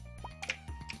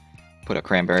 Put a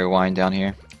cranberry wine down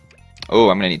here. Oh,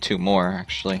 I'm gonna need 2 more,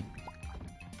 actually.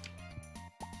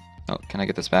 Oh, can I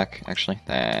get this back, actually?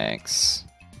 Thanks.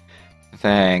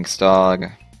 Thanks, dog.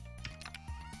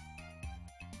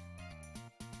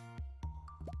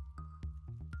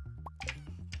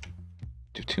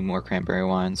 Do 2 more cranberry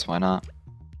wines, why not?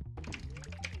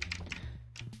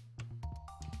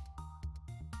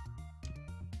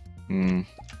 Okay.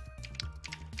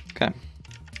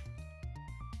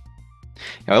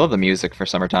 Yeah, I love the music for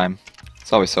summertime.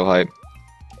 It's always so hype.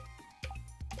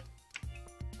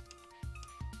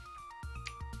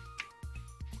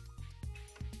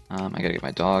 I gotta get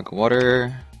my dog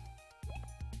water.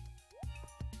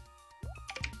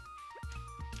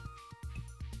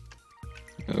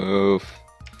 Oof.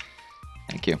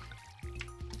 Thank you.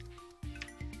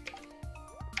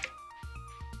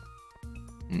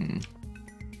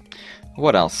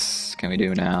 What else can we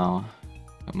do now?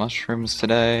 No mushrooms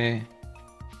today.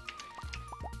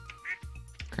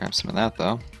 Grab some of that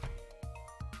though.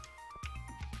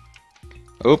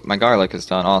 Oh, my garlic is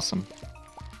done. Awesome.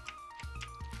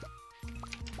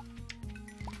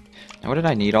 Now, what did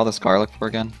I need all this garlic for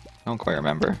again? I don't quite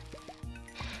remember.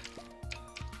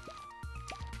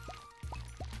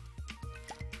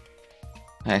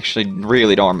 I actually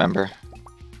really don't remember.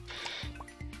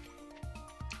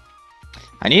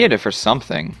 I needed it for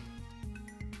something.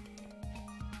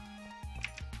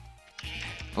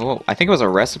 Oh, I think it was a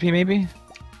recipe, maybe?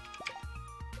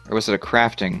 Or was it a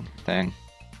crafting thing?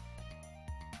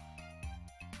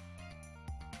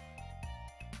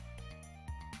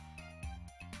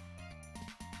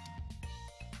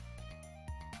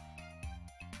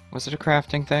 Was it a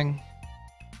crafting thing?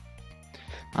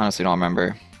 Honestly, don't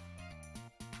remember.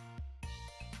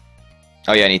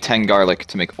 Oh yeah, I need 10 garlic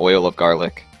to make oil of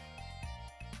garlic.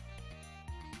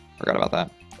 Forgot about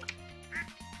that.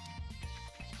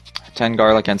 10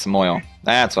 garlic and some oil.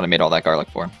 That's what I made all that garlic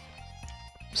for.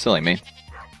 Silly me.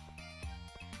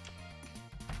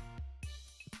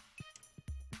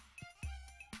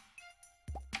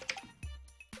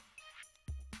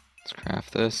 Let's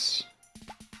craft this.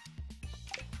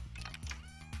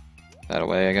 That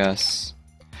away, I guess.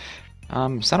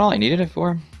 Is that all I needed it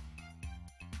for?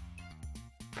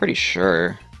 Pretty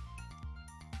sure.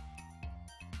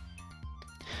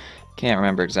 Can't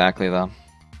remember exactly, though.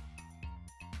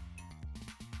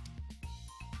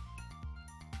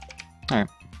 Alright.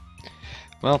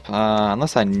 Well,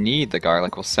 unless I need the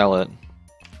garlic, we'll sell it.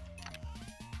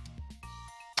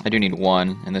 I do need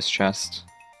 1 in this chest.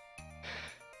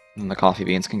 And the coffee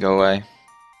beans can go away.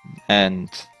 And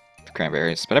the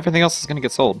cranberries. But everything else is going to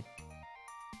get sold.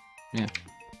 Yeah.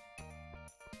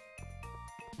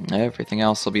 Everything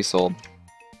else will be sold.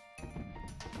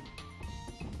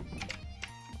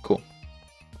 Cool.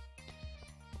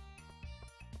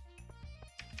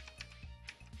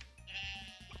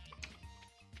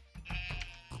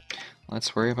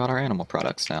 Let's worry about our animal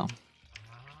products now.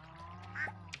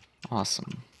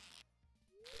 Awesome.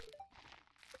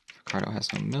 Ricardo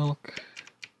has no milk.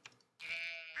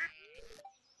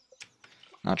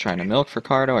 Not trying to milk for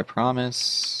Ricardo, I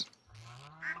promise.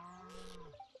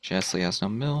 Jessley has no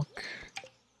milk.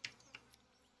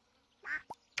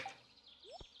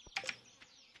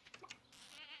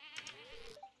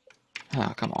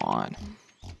 Oh, come on.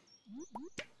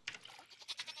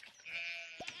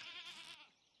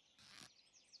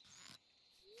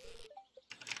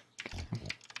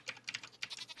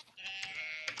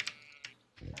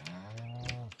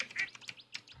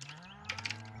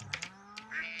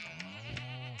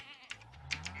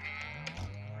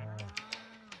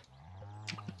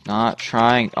 Not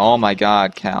trying. Oh my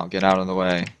god, Cal, get out of the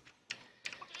way.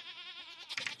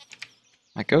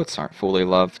 My goats aren't fully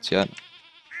loved yet.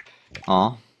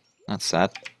 Aw, that's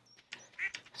sad.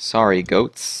 Sorry,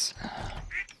 goats.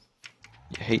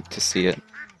 You hate to see it.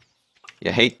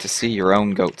 You hate to see your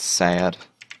own goats sad.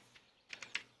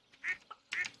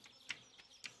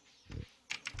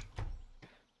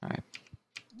 Alright.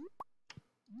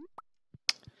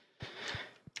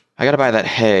 I gotta buy that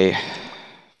hay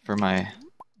for my...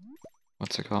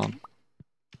 what's it called?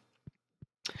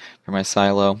 For my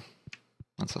silo.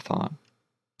 That's a thought.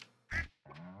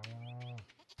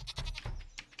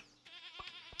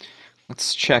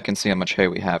 Let's check and see how much hay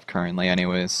we have currently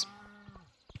anyways.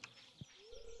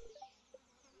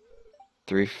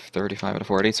 335 out of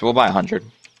 40, so we'll buy 100.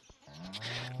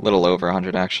 A little over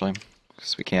 100 actually,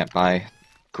 because we can't buy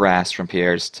grass from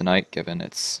Pierre's tonight given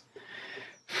it's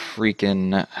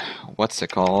freaking... what's it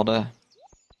called?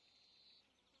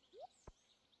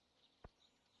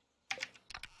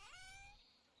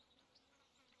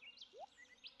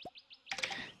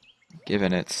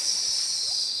 Given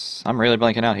it's... I'm really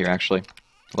blanking out here, actually.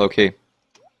 Low-key.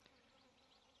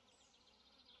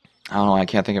 I don't know, I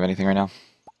can't think of anything right now.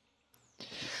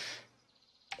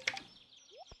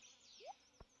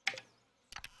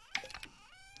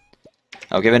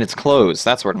 Oh, given it's closed,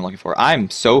 that's what I'm looking for.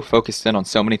 I'm so focused in on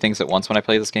so many things at once when I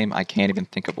play this game, I can't even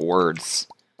think of words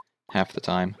half the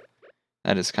time.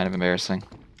 That is kind of embarrassing.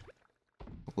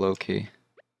 Low-key.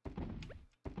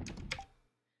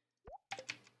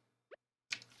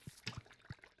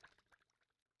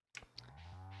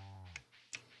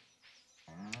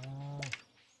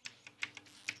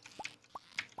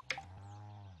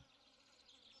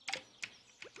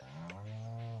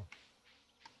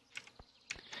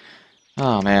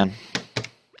 Oh, man.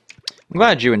 I'm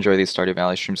glad you enjoy these Stardew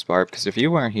Valley streams, Barb, because if you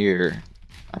weren't here,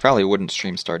 I probably wouldn't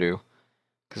stream Stardew,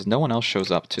 because no one else shows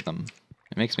up to them.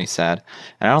 It makes me sad.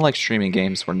 And I don't like streaming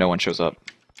games where no one shows up,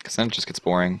 because then it just gets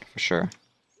boring, for sure.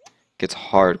 It gets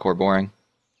hardcore boring.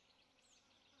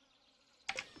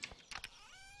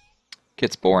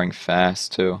 Gets boring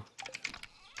fast, too.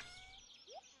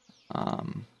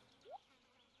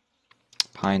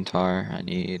 Pine tar, I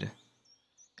need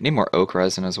more oak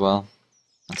resin as well.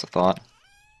 That's a thought.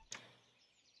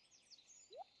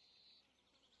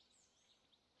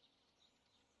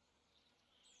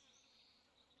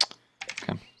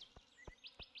 Okay.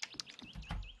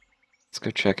 Let's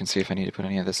go check and see if I need to put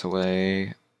any of this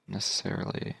away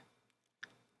necessarily.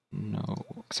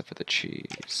 No, except for the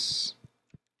cheese.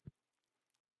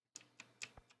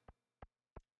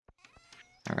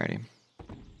 Alrighty.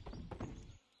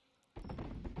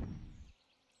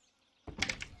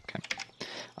 Okay.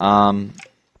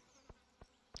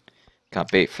 Got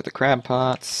bait for the crab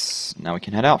pots. Now we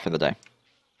can head out for the day.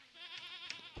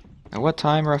 At what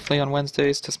time roughly on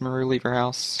Wednesdays does Maru leave her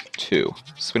house? 2.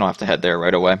 So we don't have to head there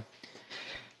right away.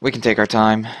 We can take our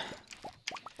time.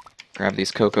 Grab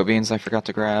these cocoa beans I forgot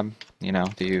to grab. You know,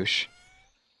 the usual.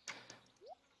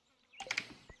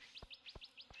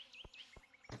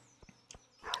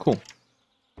 Cool.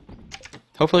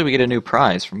 Hopefully we get a new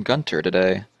prize from Gunter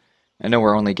today. I know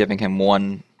we're only giving him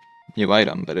one new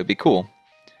item, but it'd be cool.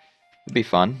 It'd be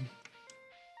fun.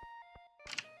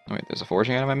 Oh, wait, there's a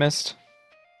foraging item I missed?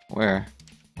 Where?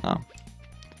 Oh.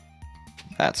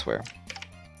 That's where.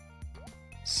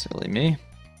 Silly me.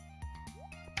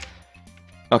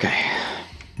 Okay.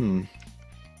 Go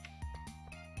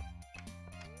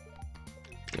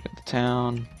to the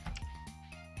town.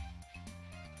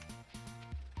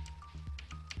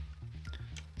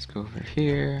 Let's go over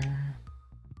here.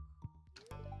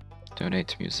 Donate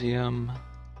to museum.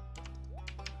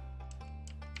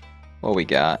 What we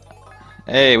got?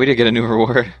 Hey, we did get a new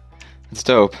reward. That's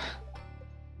dope.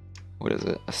 What is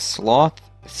it? A sloth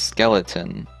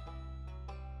skeleton.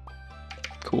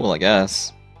 Cool, I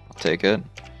guess. I'll take it.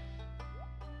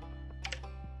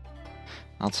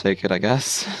 I'll take it, I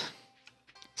guess.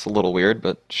 It's a little weird,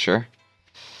 but sure.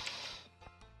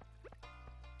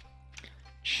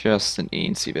 Just an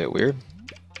eensy bit weird.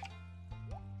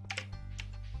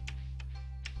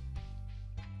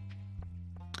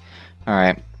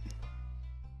 Alright.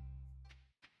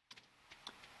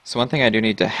 So one thing I do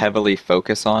need to heavily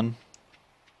focus on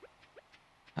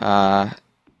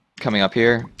coming up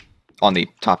here, on the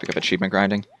topic of achievement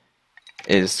grinding,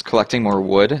 is collecting more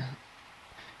wood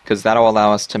because that'll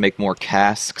allow us to make more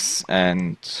casks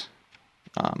and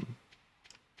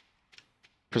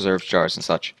preserved jars and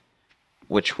such,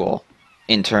 which will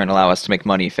in turn allow us to make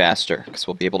money faster, because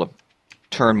we'll be able to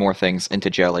turn more things into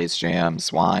jellies,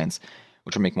 jams, wines,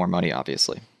 which will make more money,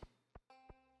 obviously.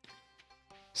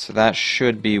 So that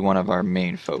should be one of our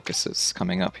main focuses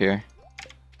coming up here.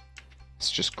 It's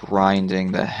just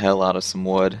grinding the hell out of some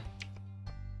wood.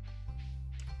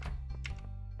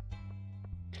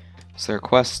 Is there a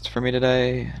quest for me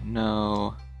today?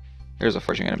 No. There's a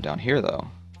foraging item down here, though.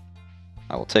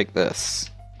 I will take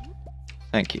this.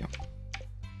 Thank you.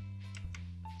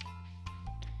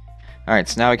 Alright,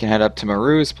 so now we can head up to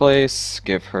Maru's place,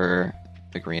 give her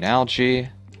the green algae,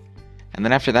 and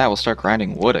then after that we'll start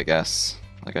grinding wood, I guess.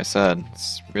 Like I said,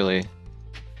 it's really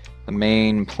the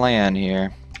main plan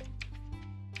here.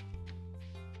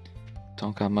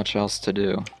 Don't got much else to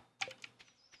do.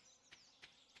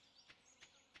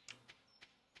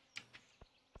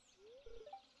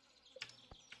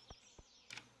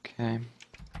 Okay.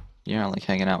 You're not like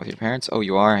hanging out with your parents? Oh,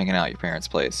 you are hanging out at your parents'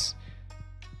 place.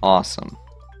 Awesome.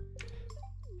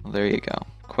 Well, there you go.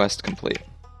 Quest complete.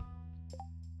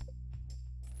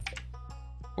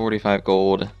 45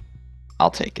 gold.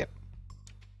 I'll take it.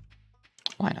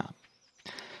 Why not?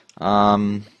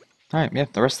 Alright, yeah,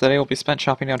 the rest of the day will be spent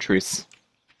chopping down trees.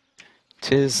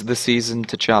 'Tis the season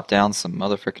to chop down some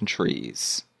motherfucking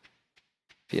trees.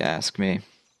 If you ask me.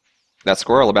 That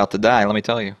squirrel about to die, let me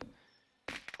tell you.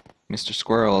 Mr.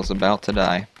 Squirrel is about to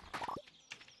die.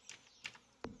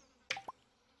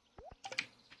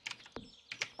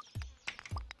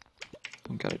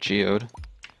 Got a geode.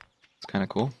 It's kind of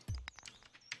cool.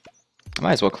 I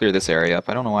might as well clear this area up.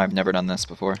 I don't know why I've never done this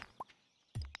before.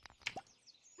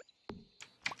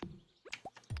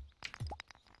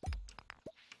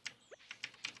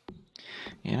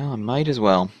 You know, I might as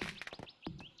well.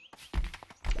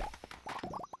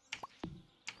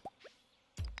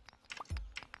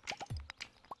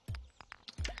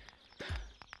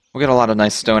 We'll get a lot of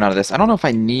nice stone out of this. I don't know if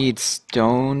I need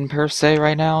stone per se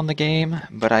right now in the game,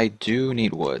 but I do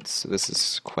need wood, so this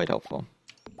is quite helpful.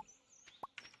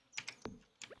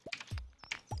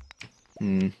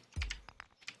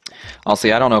 I'll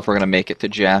see, I don't know if we're going to make it to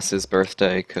Jass's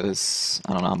birthday, because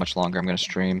I don't know how much longer I'm going to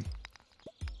stream.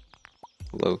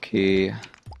 Low-key.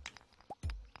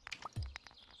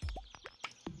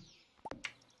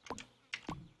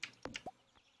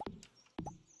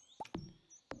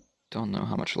 Don't know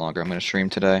how much longer I'm going to stream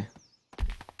today.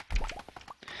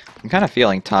 I'm kind of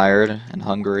feeling tired and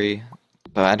hungry,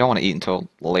 but I don't want to eat until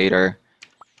later.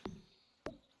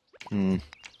 I'm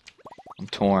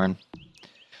torn.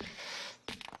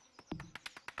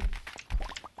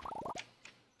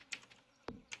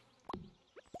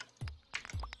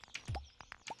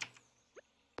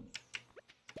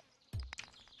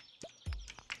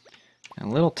 I'm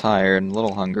a little tired, a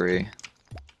little hungry.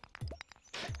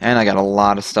 And I got a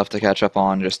lot of stuff to catch up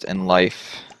on just in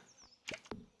life.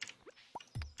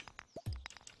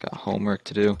 Got homework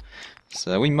to do.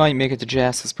 So we might make it to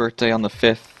Jass's birthday on the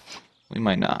 5th. We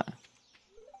might not.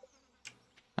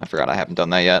 I forgot I haven't done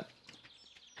that yet.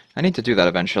 I need to do that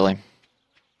eventually.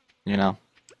 You know,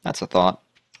 that's a thought.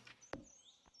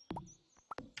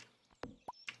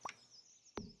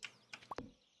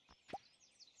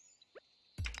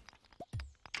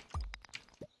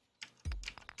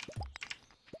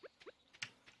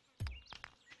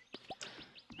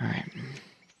 Alright.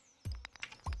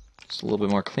 Just a little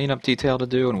bit more cleanup detail to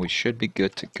do, and we should be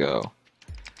good to go.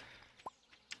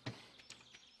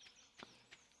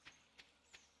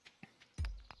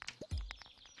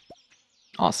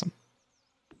 Awesome.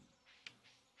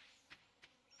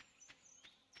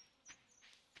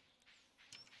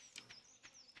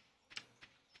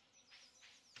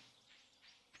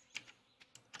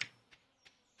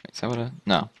 Wait, is that what a...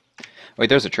 No. Wait,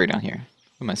 there's a tree down here.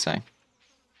 What am I saying?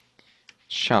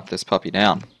 Chop this puppy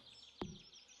down.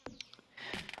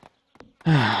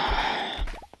 You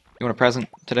want a present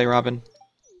today, Robin?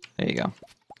 There you go.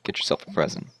 Get yourself a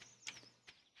present.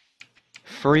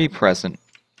 Free present,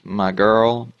 my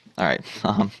girl. Alright,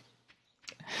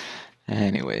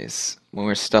 anyways,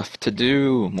 more stuff to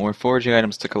do, more foraging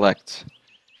items to collect.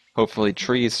 Hopefully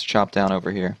trees to chop down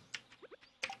over here.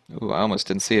 Ooh, I almost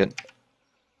didn't see it.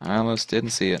 I almost didn't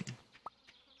see it.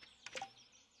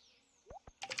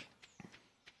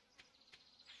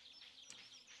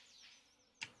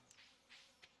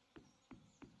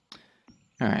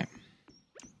 Alright.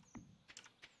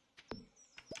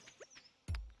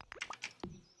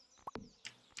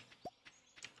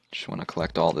 Just want to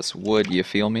collect all this wood, you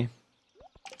feel me?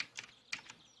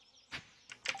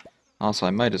 Also, I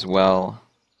might as well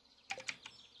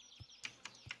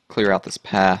clear out this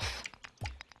path.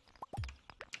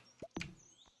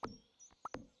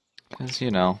 Because,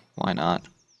 you know, why not?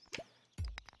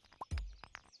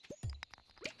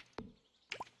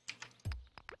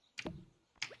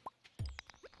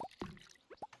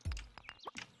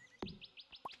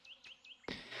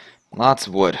 Lots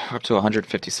of wood. We're up to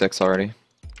 156 already.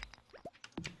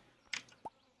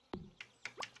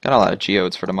 Got a lot of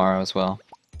geodes for tomorrow as well.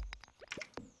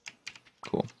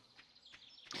 Cool.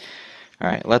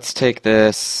 Alright, let's take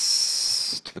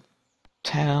this to the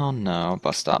town. No,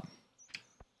 bus stop.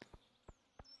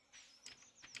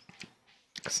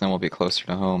 Because then we'll be closer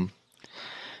to home.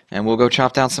 And we'll go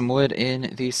chop down some wood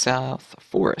in the South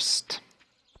Forest.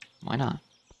 Why not?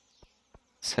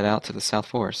 Let's head out to the South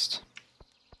Forest.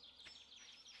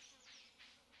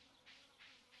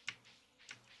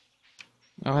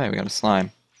 Oh hey, we got a slime.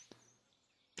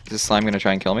 Is this slime gonna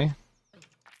try and kill me?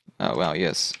 Oh wow,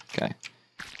 yes. Okay.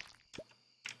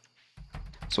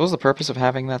 So what's the purpose of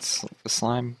having that the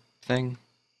slime thing?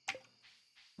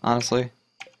 Honestly?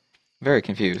 Very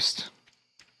confused.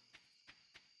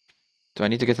 Do I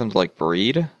need to get them to like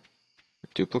breed? Or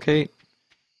duplicate?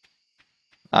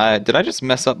 Did I just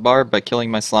mess up Barb by killing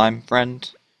my slime friend?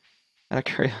 Out of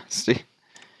curiosity.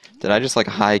 Did I just like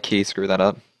high key screw that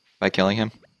up by killing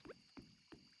him?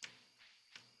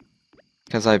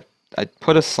 Because I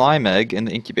put a slime egg in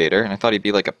the incubator and I thought he'd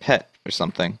be like a pet or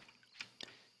something.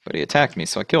 But he attacked me,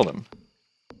 so I killed him.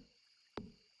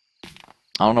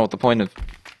 I don't know what the point of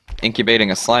incubating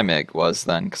a slime egg was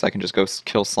then, because I can just go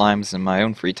kill slimes in my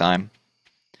own free time.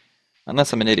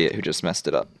 Unless I'm an idiot who just messed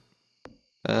it up.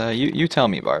 You tell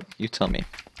me, Barb. You tell me.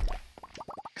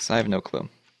 Because I have no clue.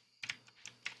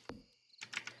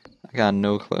 I got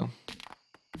no clue.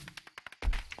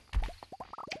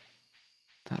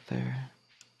 That there.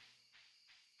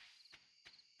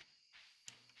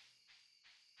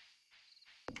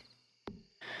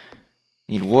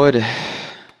 Need wood.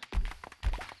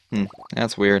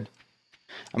 That's weird.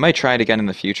 I might try it again in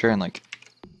the future and like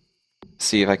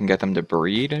see if I can get them to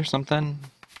breed or something.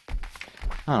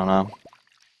 I don't know.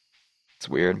 It's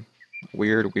weird.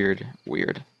 Weird, weird,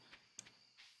 weird.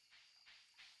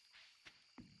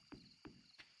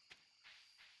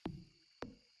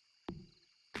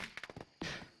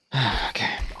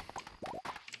 Okay.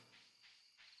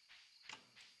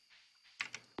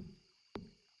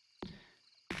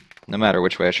 No matter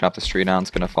which way I chop the tree down,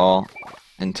 it's gonna fall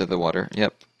into the water.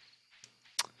 Yep.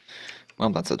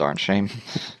 Well, that's a darn shame.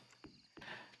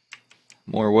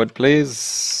 More wood,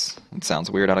 please. It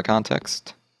sounds weird out of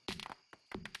context.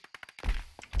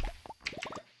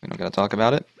 We don't gotta talk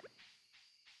about it.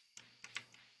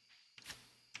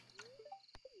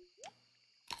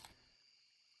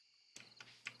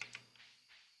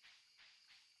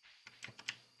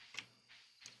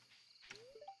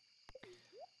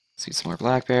 See some more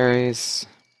blackberries.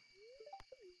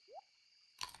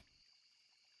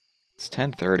 It's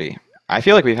 10:30. I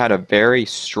feel like we've had a very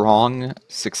strong,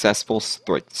 successful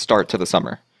start to the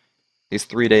summer. These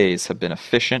 3 days have been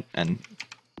efficient and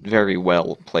very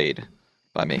well played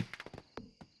by me.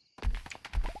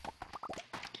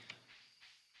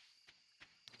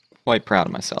 Quite proud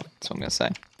of myself, that's what I'm gonna say.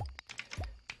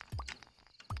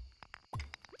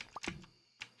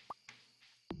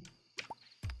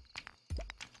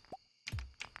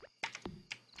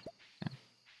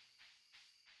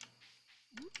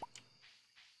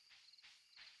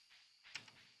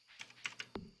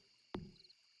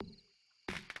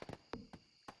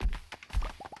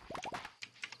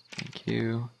 Thank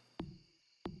you.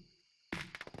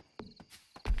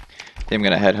 I think I'm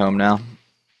gonna head home now.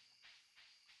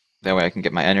 That way I can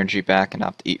get my energy back and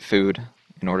not have to eat food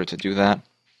in order to do that.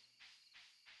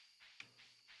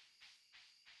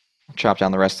 I'll chop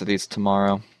down the rest of these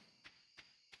tomorrow.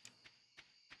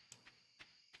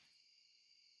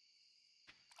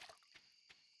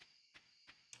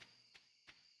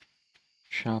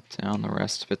 Chop down the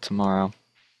rest of it tomorrow.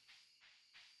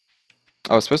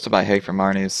 I was supposed to buy hay from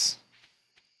Marnie's.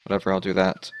 Whatever, I'll do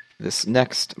that this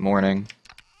next morning.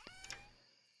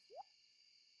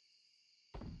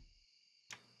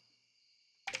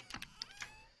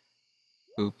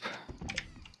 Oop. Put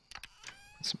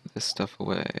some of this stuff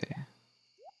away.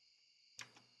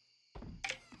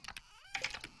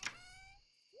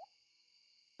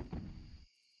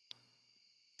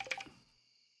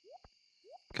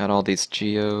 Got all these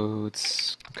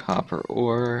geodes, copper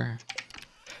ore,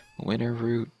 winter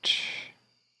root,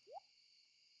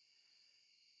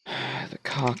 the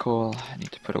cockle I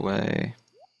need to put away.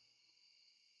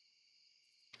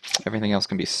 Everything else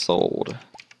can be sold.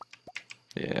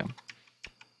 Yeah.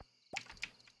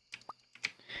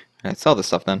 Alright, sell this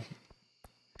stuff then.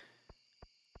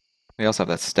 We also have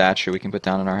that statue we can put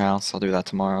down in our house. I'll do that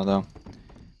tomorrow, though.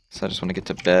 So I just want to get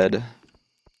to bed.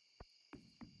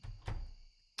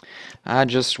 I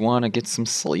just want to get some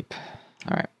sleep.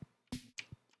 Alright.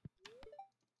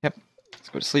 Yep. Let's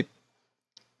go to sleep.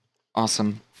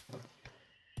 Awesome.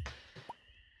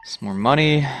 Some more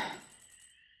money.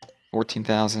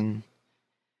 14,000.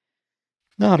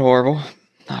 Not horrible.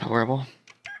 Not horrible.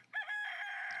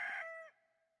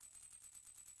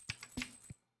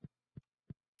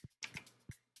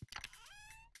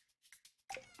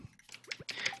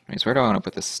 Anyways, where do I want to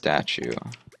put this statue?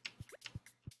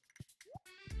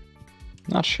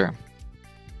 Not sure.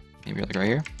 Maybe like right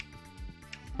here?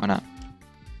 Why not?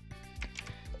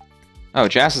 Oh,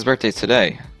 Jass's birthday's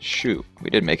today. Shoot, we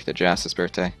did make it to Jass's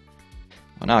birthday.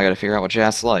 Well, now I gotta figure out what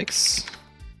Jass likes.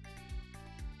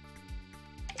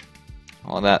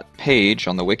 While that page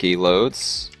on the wiki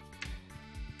loads,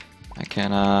 I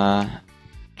can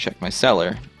check my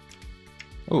cellar.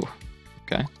 Ooh,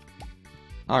 okay.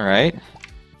 Alright,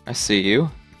 I see you.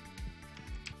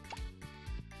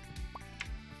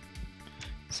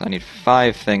 So I need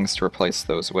 5 things to replace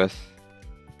those with.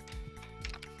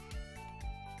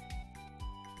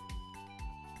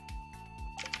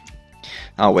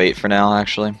 I'll wait for now,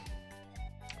 actually.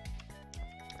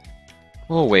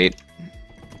 We'll wait.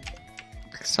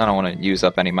 Because I don't want to use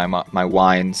up any of my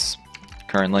wines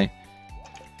currently.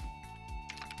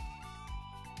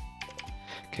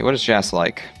 Okay, what does Jass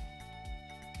like?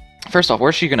 First off,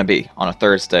 where's she going to be on a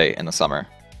Thursday in the summer?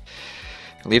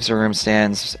 Leaves her room,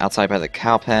 stands outside by the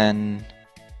cow pen.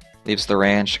 Leaves the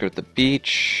ranch to go to the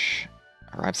beach.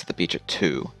 Arrives at the beach at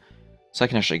 2. So I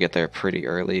can actually get there pretty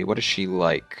early. What does she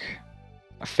like?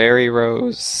 A fairy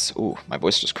rose. Ooh, my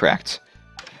voice just cracked.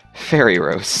 Fairy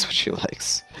rose is what she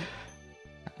likes.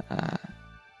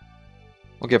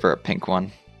 We'll give her a pink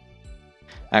one.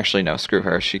 Actually, no, screw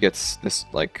her. She gets this,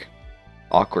 like,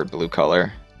 awkward blue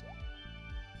color.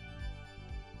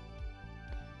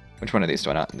 Which one of these do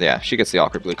I not? Yeah, she gets the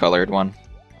awkward blue colored one.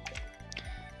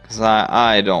 Because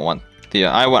I don't want the...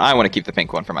 I want to keep the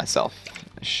pink one for myself.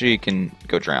 She can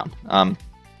go drown.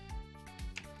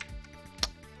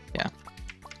 Yeah.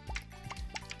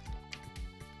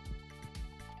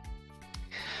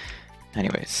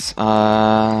 Anyways,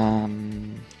 oh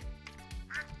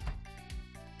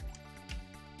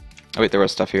wait, there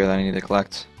was stuff here that I need to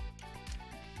collect.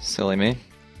 Silly me.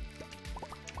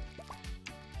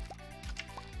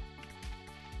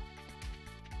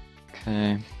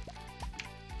 Okay.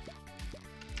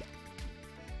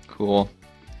 Cool.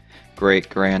 Great,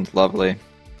 grand, lovely.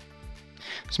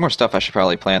 There's more stuff I should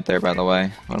probably plant there, by the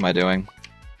way. What am I doing?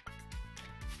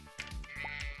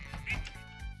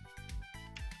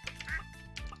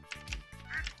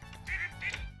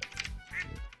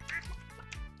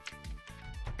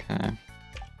 Okay.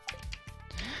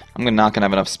 I'm not gonna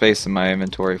have enough space in my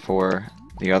inventory for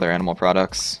the other animal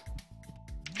products.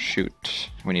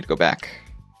 Shoot. We need to go back.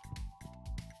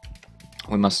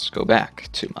 We must go back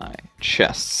to my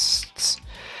chests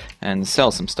and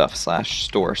sell some stuff /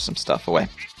 store some stuff away.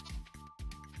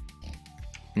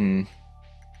 Alright,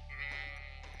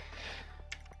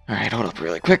 hold up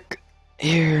really quick.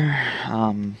 Here,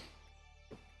 wrong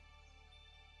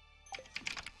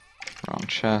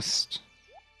chest.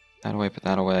 That away, put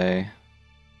that away.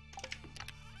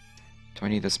 Do I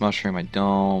need this mushroom? I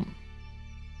don't.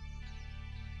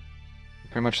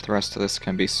 Pretty much the rest of this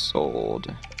can be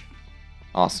sold.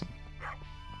 Awesome.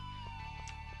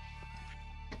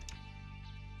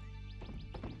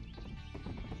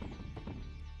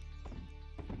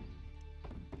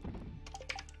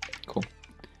 Cool.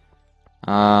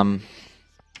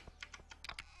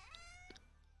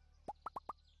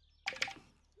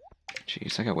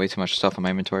 Jeez, I got way too much stuff in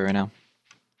my inventory right now.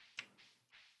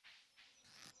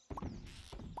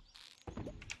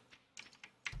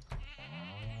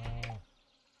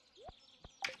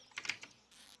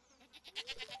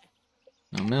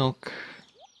 No milk.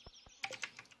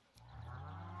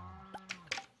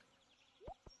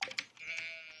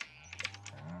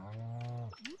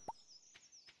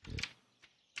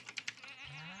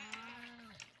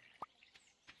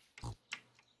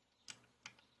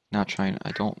 Not trying,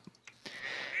 I don't.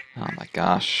 Oh my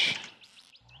gosh.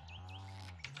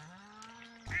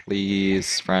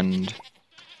 Please, friend.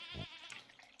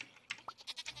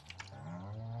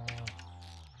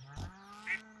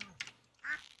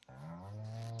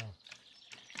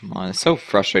 Come on, it's so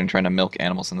frustrating trying to milk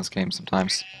animals in this game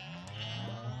sometimes.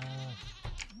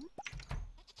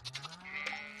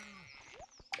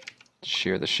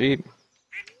 Shear the sheep.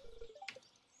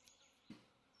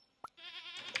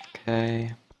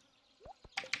 Okay.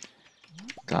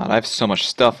 God, I have so much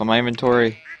stuff in my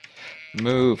inventory.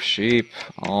 Move, sheep.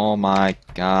 Oh my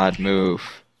god,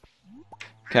 move.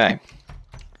 Okay.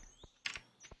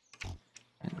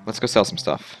 Let's go sell some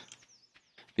stuff.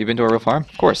 Have you been to a real farm?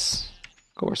 Of course.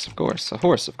 Of course, of course. A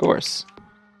horse, of course.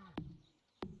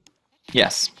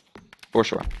 Yes, for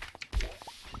sure.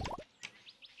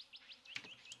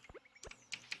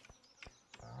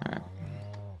 Alright.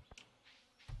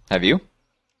 Have you?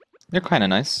 They're kind of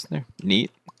nice. They're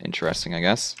neat. Interesting, I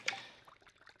guess.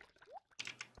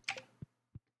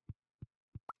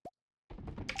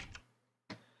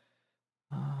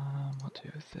 We'll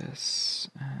do this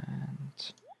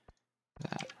and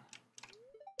that.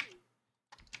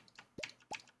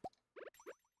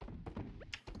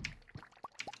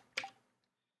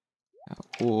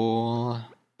 Cool.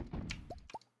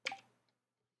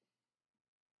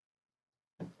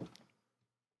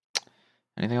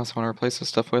 Anything else I want to replace this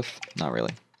stuff with? Not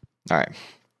really. Alright.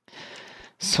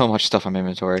 So much stuff on my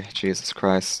inventory. Jesus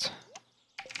Christ.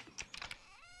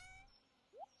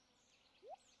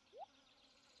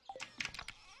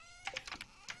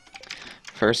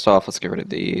 First off, let's get rid of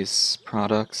these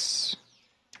products.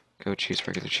 Goat cheese,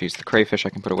 regular cheese. The crayfish I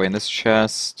can put away in this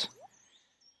chest.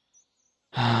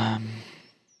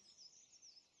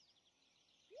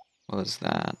 What is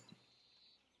that?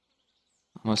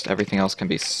 Almost everything else can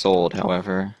be sold,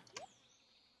 however.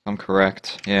 If I'm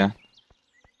correct, yeah.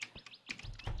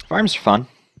 Farms are fun.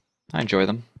 I enjoy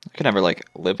them. I could never, like,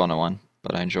 live on a one,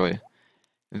 but I enjoy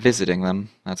visiting them,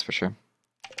 that's for sure.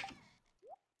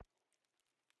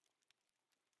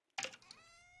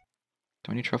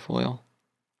 Do I need truffle oil?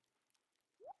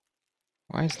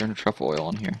 Why is there no truffle oil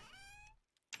in here?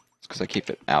 It's because I keep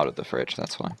it out of the fridge,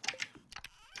 that's why.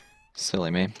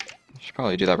 Silly me. I should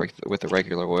probably do that with the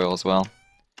regular oil as well.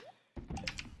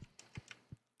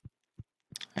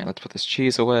 Alright, let's put this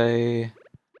cheese away.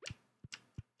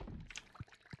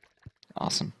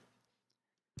 Awesome.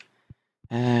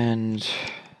 And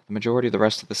the majority of the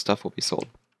rest of the stuff will be sold.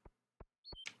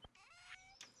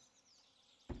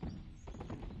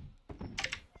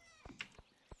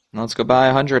 Now let's go buy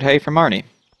 100 hay from Marnie.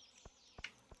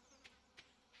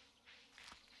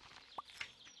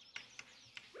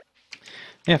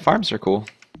 Yeah, farms are cool.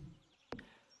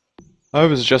 I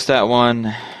was just at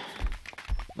one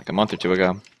like a month or two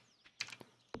ago.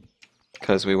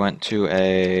 Because we went to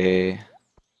a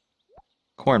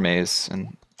corn maze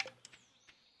and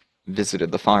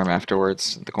visited the farm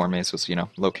afterwards. The corn maze was, you know,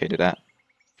 located at.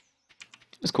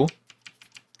 It was cool.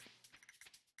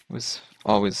 It was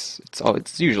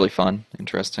it's usually fun,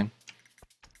 interesting.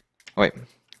 Wait.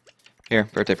 Here,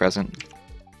 birthday present.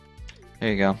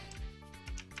 There you go.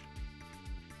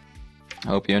 I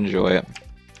hope you enjoy it.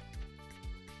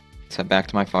 Let's head back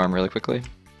to my farm really quickly.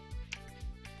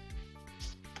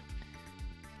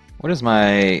 What is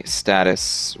my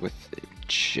status with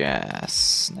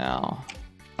Jess now?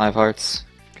 5 hearts?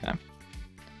 Okay.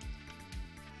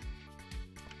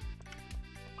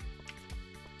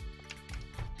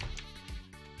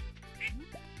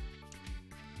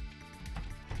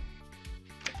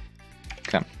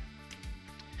 Okay.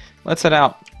 Let's head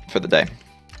out for the day.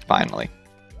 Finally.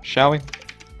 Shall we?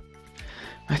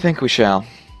 I think we shall.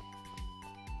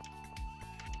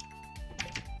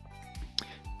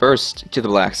 First, to the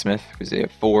blacksmith, because they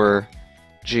have 4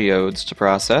 geodes to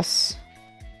process.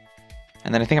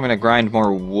 And then I think I'm going to grind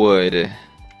more wood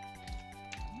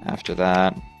after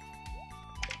that.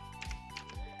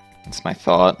 That's my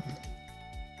thought.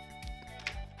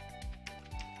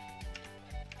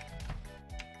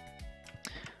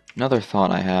 Another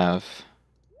thought I have,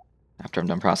 after I'm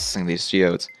done processing these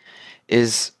geodes,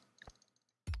 is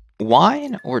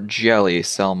wine or jelly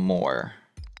sell more?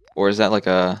 Or is that like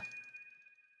a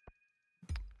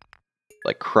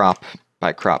crop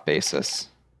by crop basis?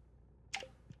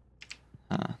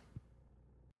 Well,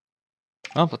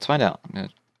 let's find out. I'm gonna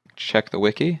check the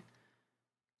wiki.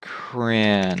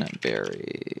 Cranberries.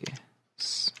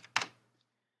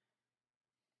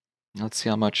 Let's see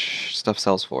how much stuff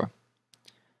sells for.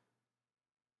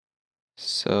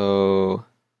 So,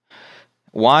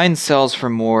 wine sells for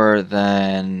more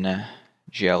than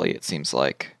jelly, it seems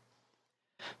like.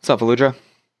 What's up, Valudra?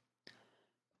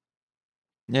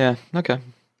 Yeah, okay.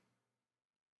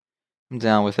 I'm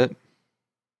down with it.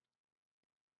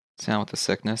 Down with the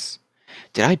sickness.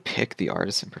 Did I pick the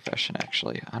artisan profession,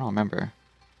 actually? I don't remember.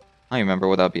 I don't remember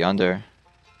what that would be under.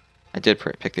 I did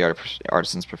pick the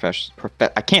artisan's profession.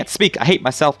 I can't speak. I hate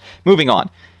myself. Moving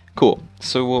on. Cool.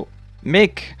 So we'll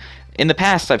make... In the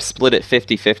past, I've split it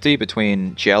 50-50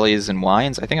 between jellies and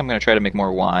wines. I think I'm going to try to make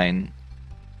more wine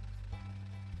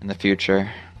in the future.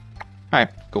 Alright,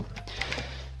 cool.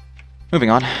 Moving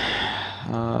on.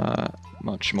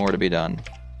 Much more to be done.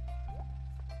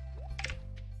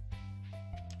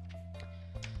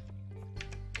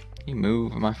 You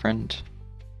move, my friend.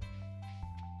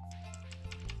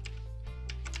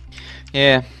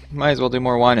 Yeah, might as well do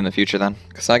more wine in the future then,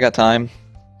 because I got time.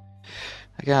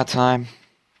 I got time.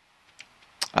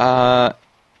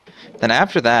 Then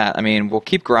after that, I mean, we'll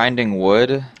keep grinding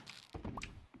wood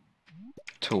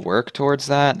to work towards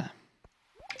that. I'm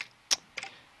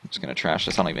just gonna trash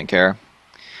this, I don't even care.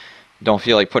 Don't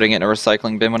feel like putting it in a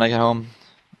recycling bin when I get home.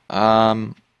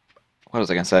 What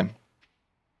was I gonna say? I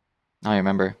don't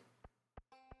remember.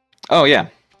 Oh yeah,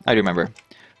 I do remember.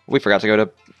 We forgot to go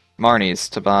to Marnie's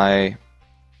to buy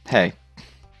hay.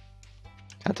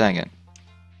 God dang it.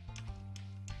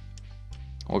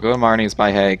 We'll go to Marnie's,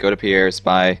 buy hay, go to Pierre's,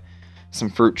 buy some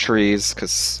fruit trees,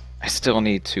 because I still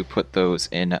need to put those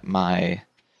in my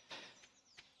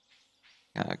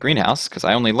greenhouse, because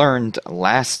I only learned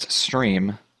last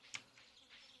stream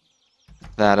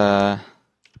that,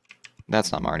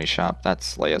 that's not Marnie's shop,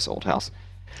 that's Leia's old house.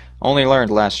 Only learned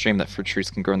last stream that fruit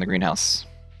trees can grow in the greenhouse,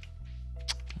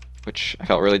 which I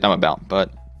felt really dumb about,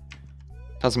 but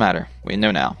doesn't matter. We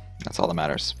know now. That's all that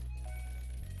matters.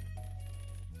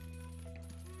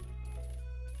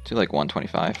 Do like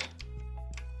 125 for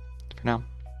now.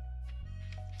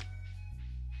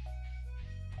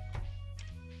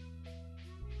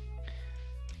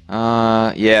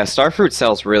 Yeah, starfruit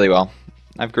sells really well.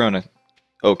 I've grown a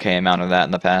okay amount of that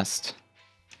in the past.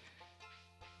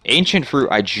 Ancient fruit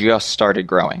I just started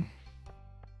growing,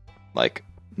 like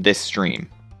this stream.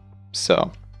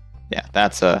 So, yeah,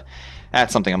 that's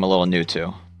something I'm a little new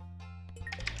to.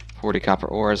 40 copper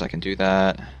ores, I can do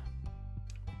that.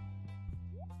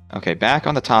 Okay, back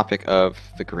on the topic of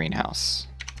the greenhouse.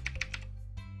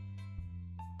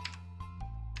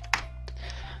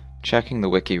 Checking the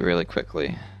wiki really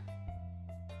quickly,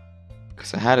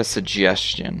 because I had a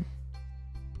suggestion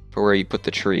for where you put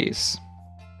the trees.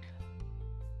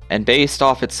 And based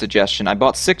off its suggestion, I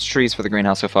bought 6 trees for the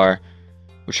greenhouse so far,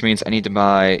 which means I need to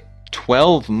buy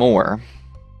 12 more.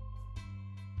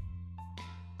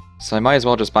 So I might as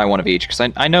well just buy one of each,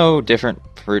 because I know different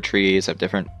fruit trees have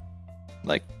different,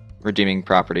 like, redeeming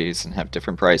properties and have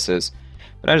different prices.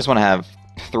 But I just want to have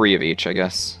 3 of each, I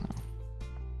guess.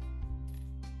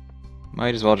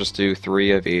 Might as well just do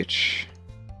 3 of each.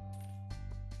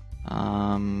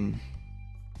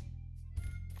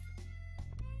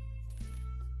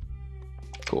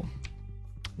 Cool.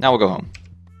 Now we'll go home.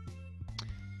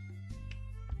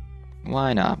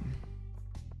 Why not?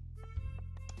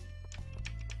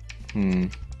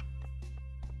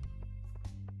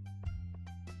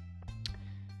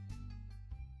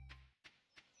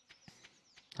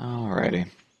 Alrighty.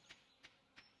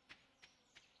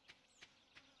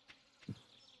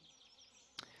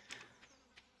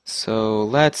 So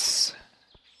let's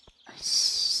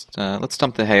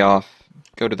dump the hay off,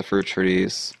 go to the fruit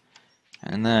trees,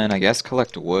 and then I guess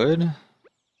collect wood?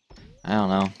 I don't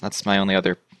know. That's my only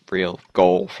other real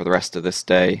goal for the rest of this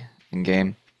day in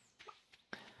game.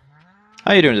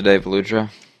 How you doing today, Veludra?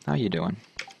 How you doing?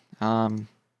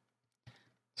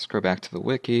 Let's go back to the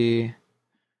wiki.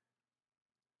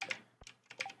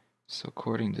 So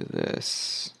according to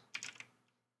this,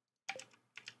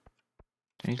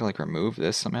 do I need to like remove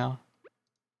this somehow?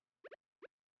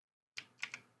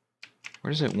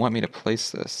 Where does it want me to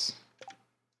place this?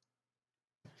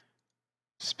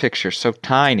 This picture's so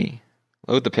tiny.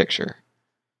 Load the picture.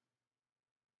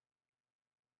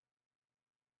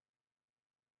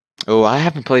 Oh, I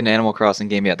haven't played an Animal Crossing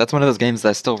game yet. That's one of those games that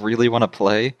I still really want to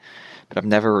play, but I've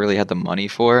never really had the money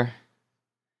for.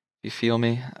 You feel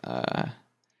me?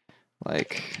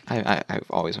 Like, I've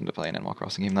always wanted to play an Animal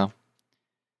Crossing game, though.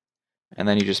 And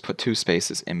then you just put 2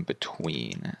 spaces in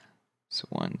between. So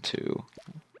 1, 2,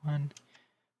 1,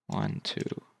 1, 2,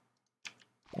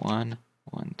 1,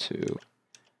 1, 2.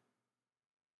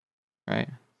 Right?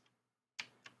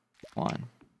 1.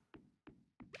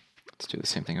 Let's do the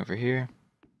same thing over here.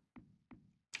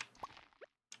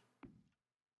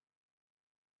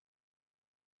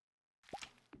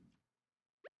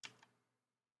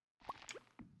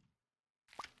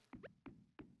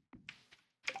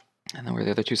 And then where are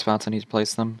the other 2 spots I need to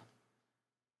place them?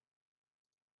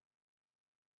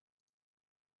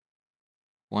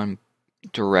 One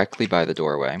directly by the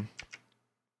doorway.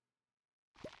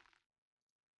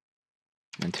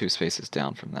 And 2 spaces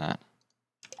down from that.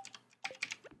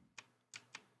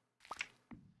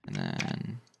 And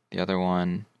then the other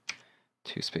one,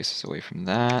 2 spaces away from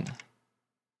that.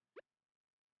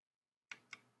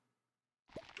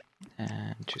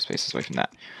 And 2 spaces away from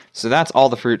that. So that's all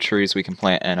the fruit trees we can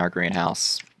plant in our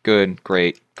greenhouse. Good,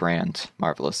 great, grand,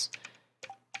 marvelous.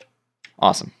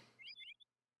 Awesome.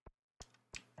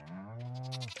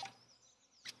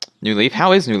 New Leaf?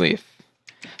 How is New Leaf?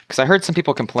 Because I heard some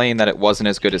people complain that it wasn't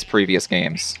as good as previous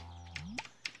games.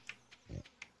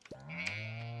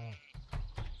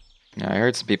 Yeah, I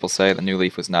heard some people say the New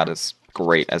Leaf was not as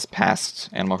great as past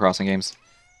Animal Crossing games.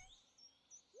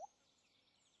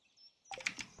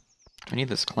 Do I need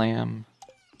this clam?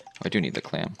 Oh, I do need the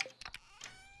clam.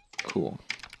 Cool.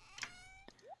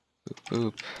 Boop,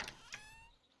 boop.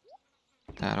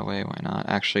 That away, why not?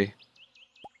 Actually,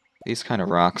 these kind of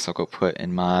rocks I'll go put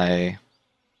in my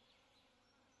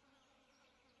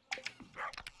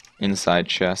inside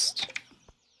chest.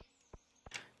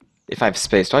 If I have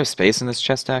space. Do I have space in this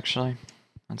chest, actually?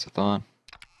 That's a thought.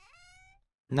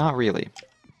 Not really.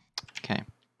 Okay.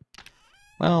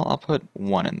 Well, I'll put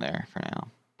one in there for now.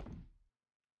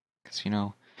 Because, you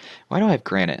know, why do I have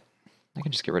granite? I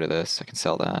can just get rid of this. I can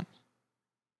sell that.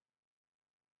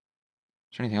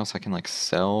 Is there anything else I can, like,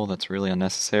 sell that's really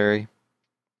unnecessary?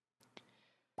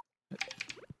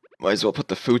 Might as well put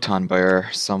the futon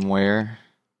bear somewhere.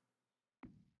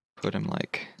 Put him,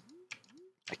 like...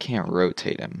 I can't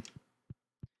rotate him.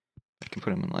 I can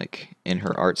put him in, like, in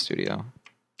her art studio.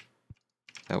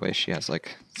 That way she has,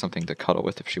 like, something to cuddle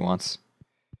with if she wants.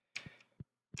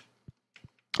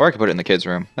 Or I could put it in the kids'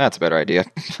 room. That's a better idea.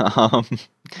 Don't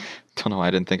know why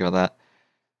I didn't think about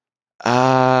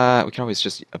that. We can always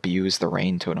just abuse the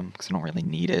rain totem, because I don't really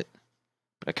need it.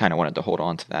 But I kind of wanted to hold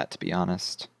on to that, to be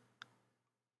honest.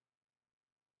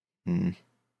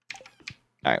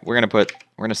 Alright, we're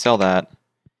gonna sell that.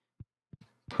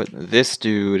 Put this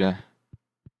dude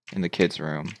in the kids'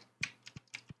 room.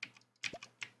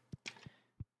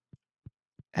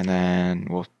 And then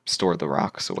we'll store the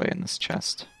rocks away in this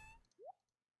chest.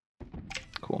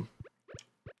 Cool.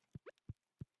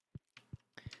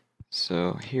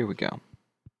 So here we go.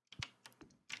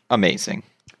 Amazing.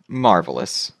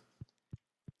 Marvelous.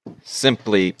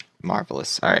 Simply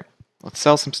marvelous. Alright, let's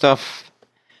sell some stuff.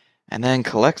 And then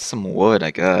collect some wood,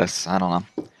 I guess. I don't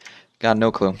know. Got no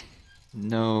clue.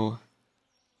 No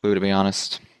clue, to be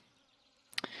honest.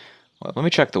 Well, let me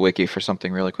check the wiki for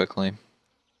something really quickly. I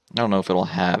don't know if it'll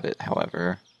have it,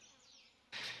 however.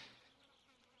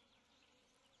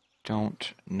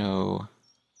 Don't know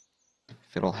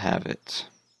if it'll have it.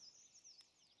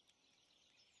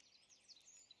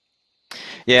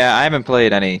 Yeah, I haven't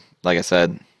played any, like I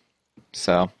said.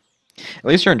 So, at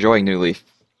least you're enjoying New Leaf.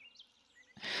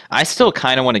 I still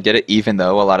kind of want to get it, even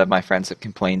though a lot of my friends have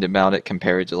complained about it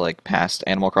compared to, like, past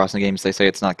Animal Crossing games. They say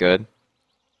it's not good.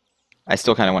 I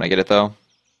still kind of want to get it, though.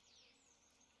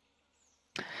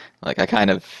 Like, I kind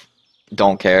of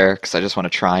don't care, because I just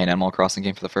want to try an Animal Crossing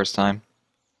game for the first time.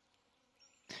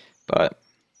 But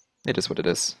it is what it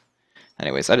is.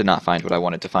 Anyways, I did not find what I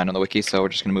wanted to find on the wiki, so we're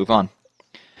just going to move on.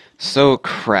 So,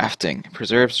 crafting.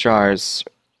 Preserves jars.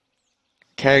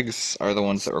 Kegs are the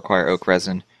ones that require oak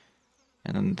resin.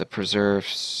 And then the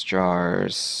preserves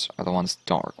jars are the ones that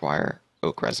don't require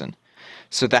oak resin.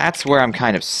 So that's where I'm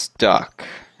kind of stuck,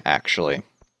 actually.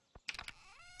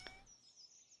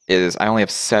 Is I only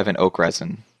have 7 oak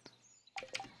resin.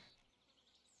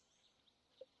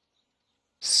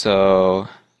 So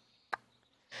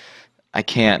I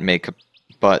can't make a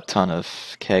butt ton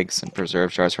of kegs and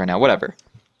preserve jars right now. Whatever.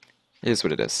 It is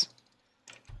what it is.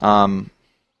 Oh,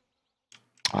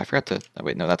 I forgot to... Oh,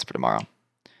 wait, no, that's for tomorrow.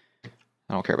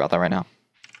 I don't care about that right now.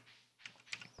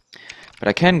 But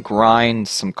I can grind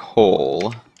some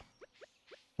coal.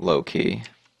 Low-key.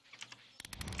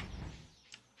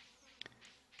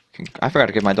 I forgot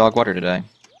to give my dog water today.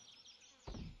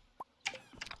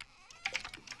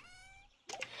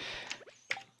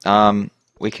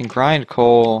 We can grind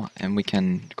coal, and we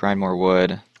can grind more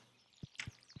wood.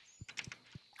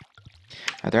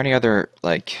 Are there any other,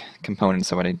 like, components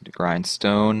that I need to grind?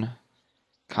 Stone,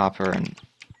 copper, and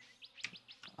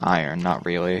iron. Not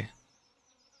really.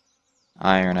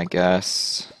 Iron, I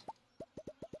guess.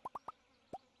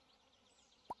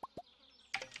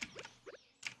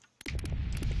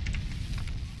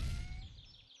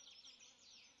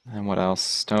 And what else?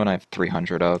 Stone I have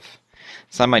 300 of.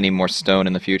 So I might need more stone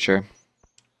in the future.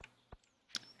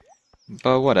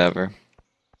 But whatever.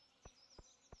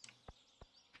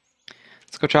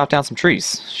 Let's go chop down some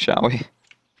trees, shall we?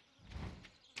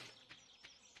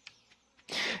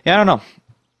 Yeah, I don't know.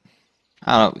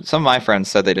 I don't know. Some of my friends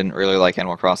said they didn't really like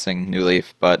Animal Crossing New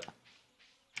Leaf, but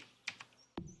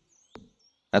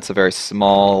that's a very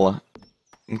small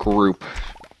group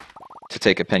to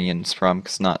take opinions from,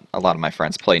 because not a lot of my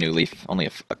friends play New Leaf. Only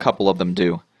a couple of them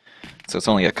do. So it's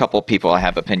only a couple people I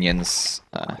have opinions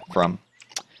from.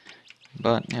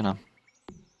 But, you know.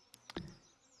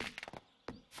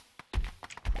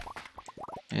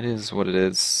 It is what it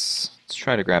is. Let's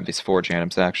try to grab these forge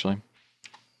items, actually.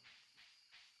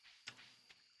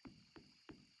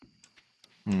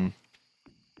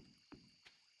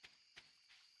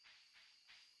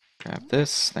 Grab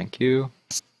this, thank you.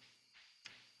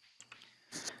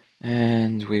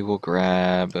 And we will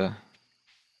grab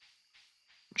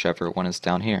whichever one is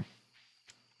down here.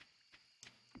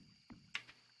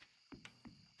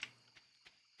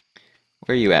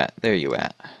 Where you at? There you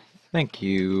at. Thank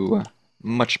you.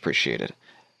 Much appreciated.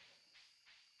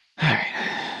 Alright.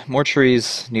 More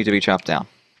trees need to be chopped down.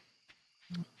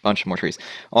 Bunch more trees.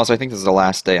 Also, I think this is the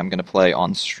last day I'm going to play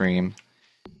on stream.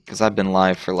 Because I've been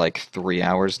live for like 3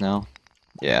 hours now.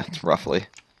 Yeah, roughly.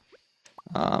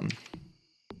 So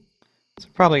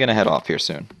probably going to head off here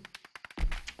soon.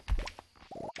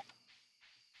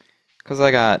 Because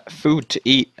I got food to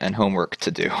eat and homework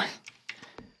to do.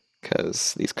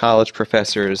 Because these college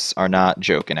professors are not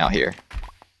joking out here.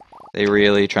 They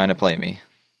really trying to play me.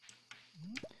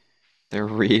 They're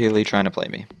really trying to play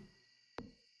me.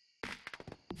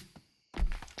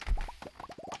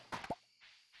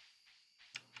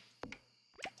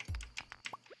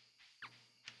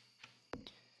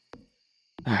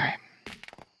 Alright.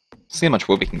 See how much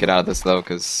wood we can get out of this, though,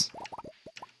 because,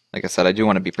 like I said, I do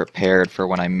want to be prepared for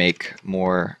when I make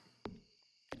more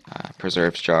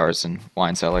preserves jars and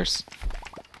wine cellars.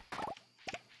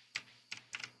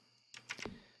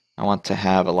 I want to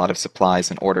have a lot of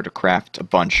supplies in order to craft a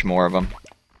bunch more of them.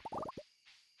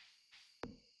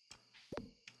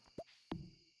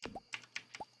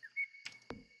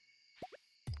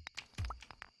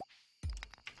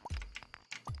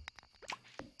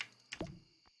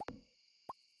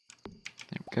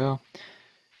 There we go.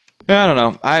 I don't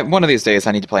know. One of these days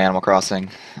I need to play Animal Crossing.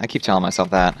 I keep telling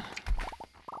myself that.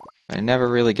 I never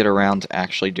really get around to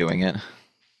actually doing it.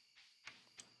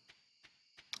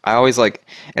 I always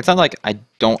it's not like I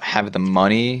don't have the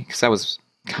money, because that was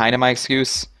kind of my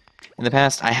excuse in the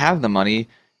past. I have the money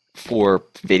for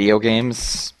video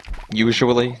games,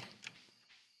 usually.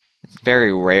 It's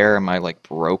very rare am I,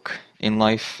 broke in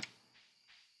life.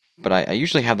 But I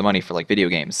usually have the money for, video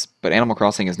games. But Animal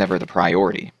Crossing is never the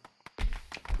priority.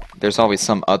 There's always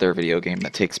some other video game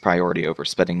that takes priority over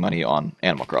spending money on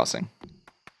Animal Crossing.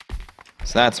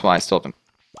 So that's why I still haven't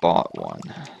bought one,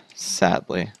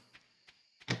 sadly.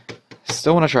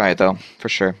 Still want to try it, though, for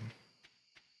sure.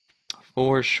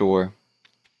 For sure.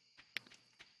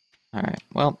 Alright,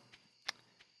 well,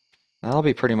 that'll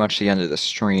be pretty much the end of the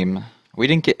stream. We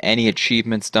didn't get any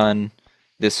achievements done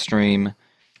this stream,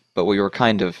 but we were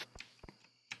kind of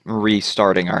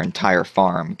restarting our entire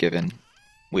farm, given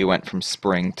we went from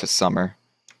spring to summer.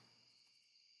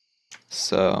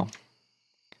 So,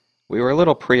 we were a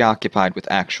little preoccupied with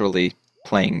actually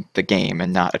playing the game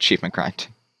and not achievement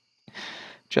grinding.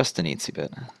 Just an easy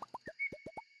bit.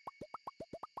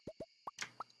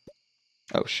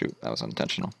 Oh shoot, that was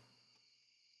unintentional.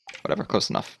 Whatever, close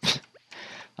enough.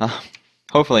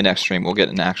 Hopefully next stream we'll get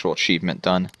an actual achievement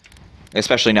done.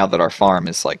 Especially now that our farm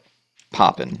is,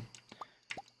 poppin'.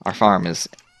 Our farm is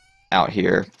out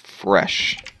here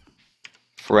fresh.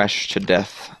 Fresh to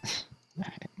death. I'm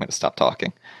gonna stop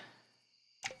talking.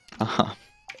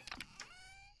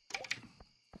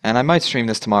 And I might stream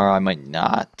this tomorrow, I might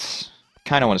not.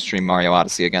 Kind of want to stream Mario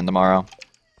Odyssey again tomorrow.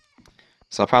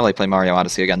 So I'll probably play Mario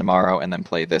Odyssey again tomorrow and then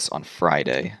play this on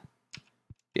Friday.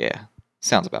 Yeah,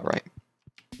 sounds about right.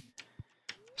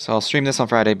 So I'll stream this on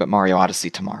Friday, but Mario Odyssey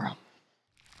tomorrow.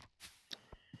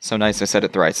 So nice, I said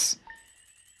it thrice.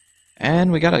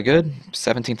 And we got a good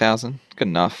 17,000. Good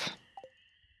enough.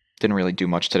 Didn't really do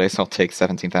much today, so I'll take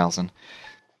 17,000.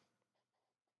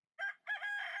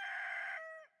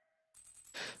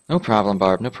 No problem,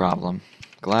 Barb, no problem.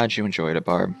 Glad you enjoyed it,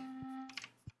 Barb.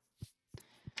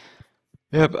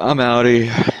 Yep, I'm outie.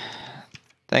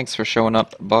 Thanks for showing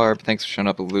up, Barb. Thanks for showing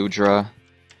up, Eludra.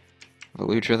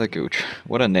 Eludra the Gooch.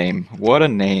 What a name. What a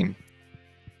name.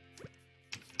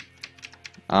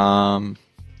 I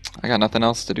got nothing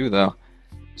else to do, though.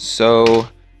 So,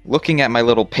 looking at my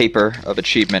little paper of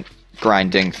achievement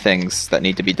grinding things that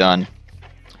need to be done,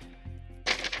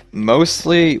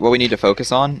 mostly what we need to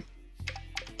focus on,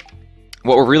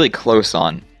 what we're really close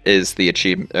on, is the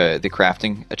the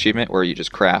crafting achievement, where you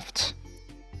just craft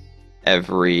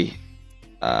every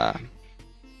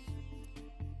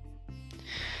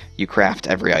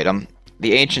item.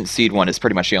 The ancient seed one is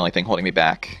pretty much the only thing holding me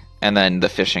back, and then the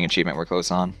fishing achievement we're close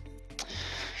on.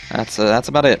 That's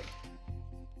about it.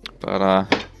 But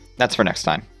that's for next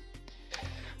time.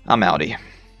 I'm outie.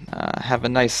 Have a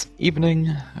nice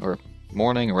evening or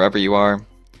morning, wherever you are,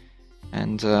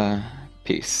 and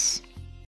peace.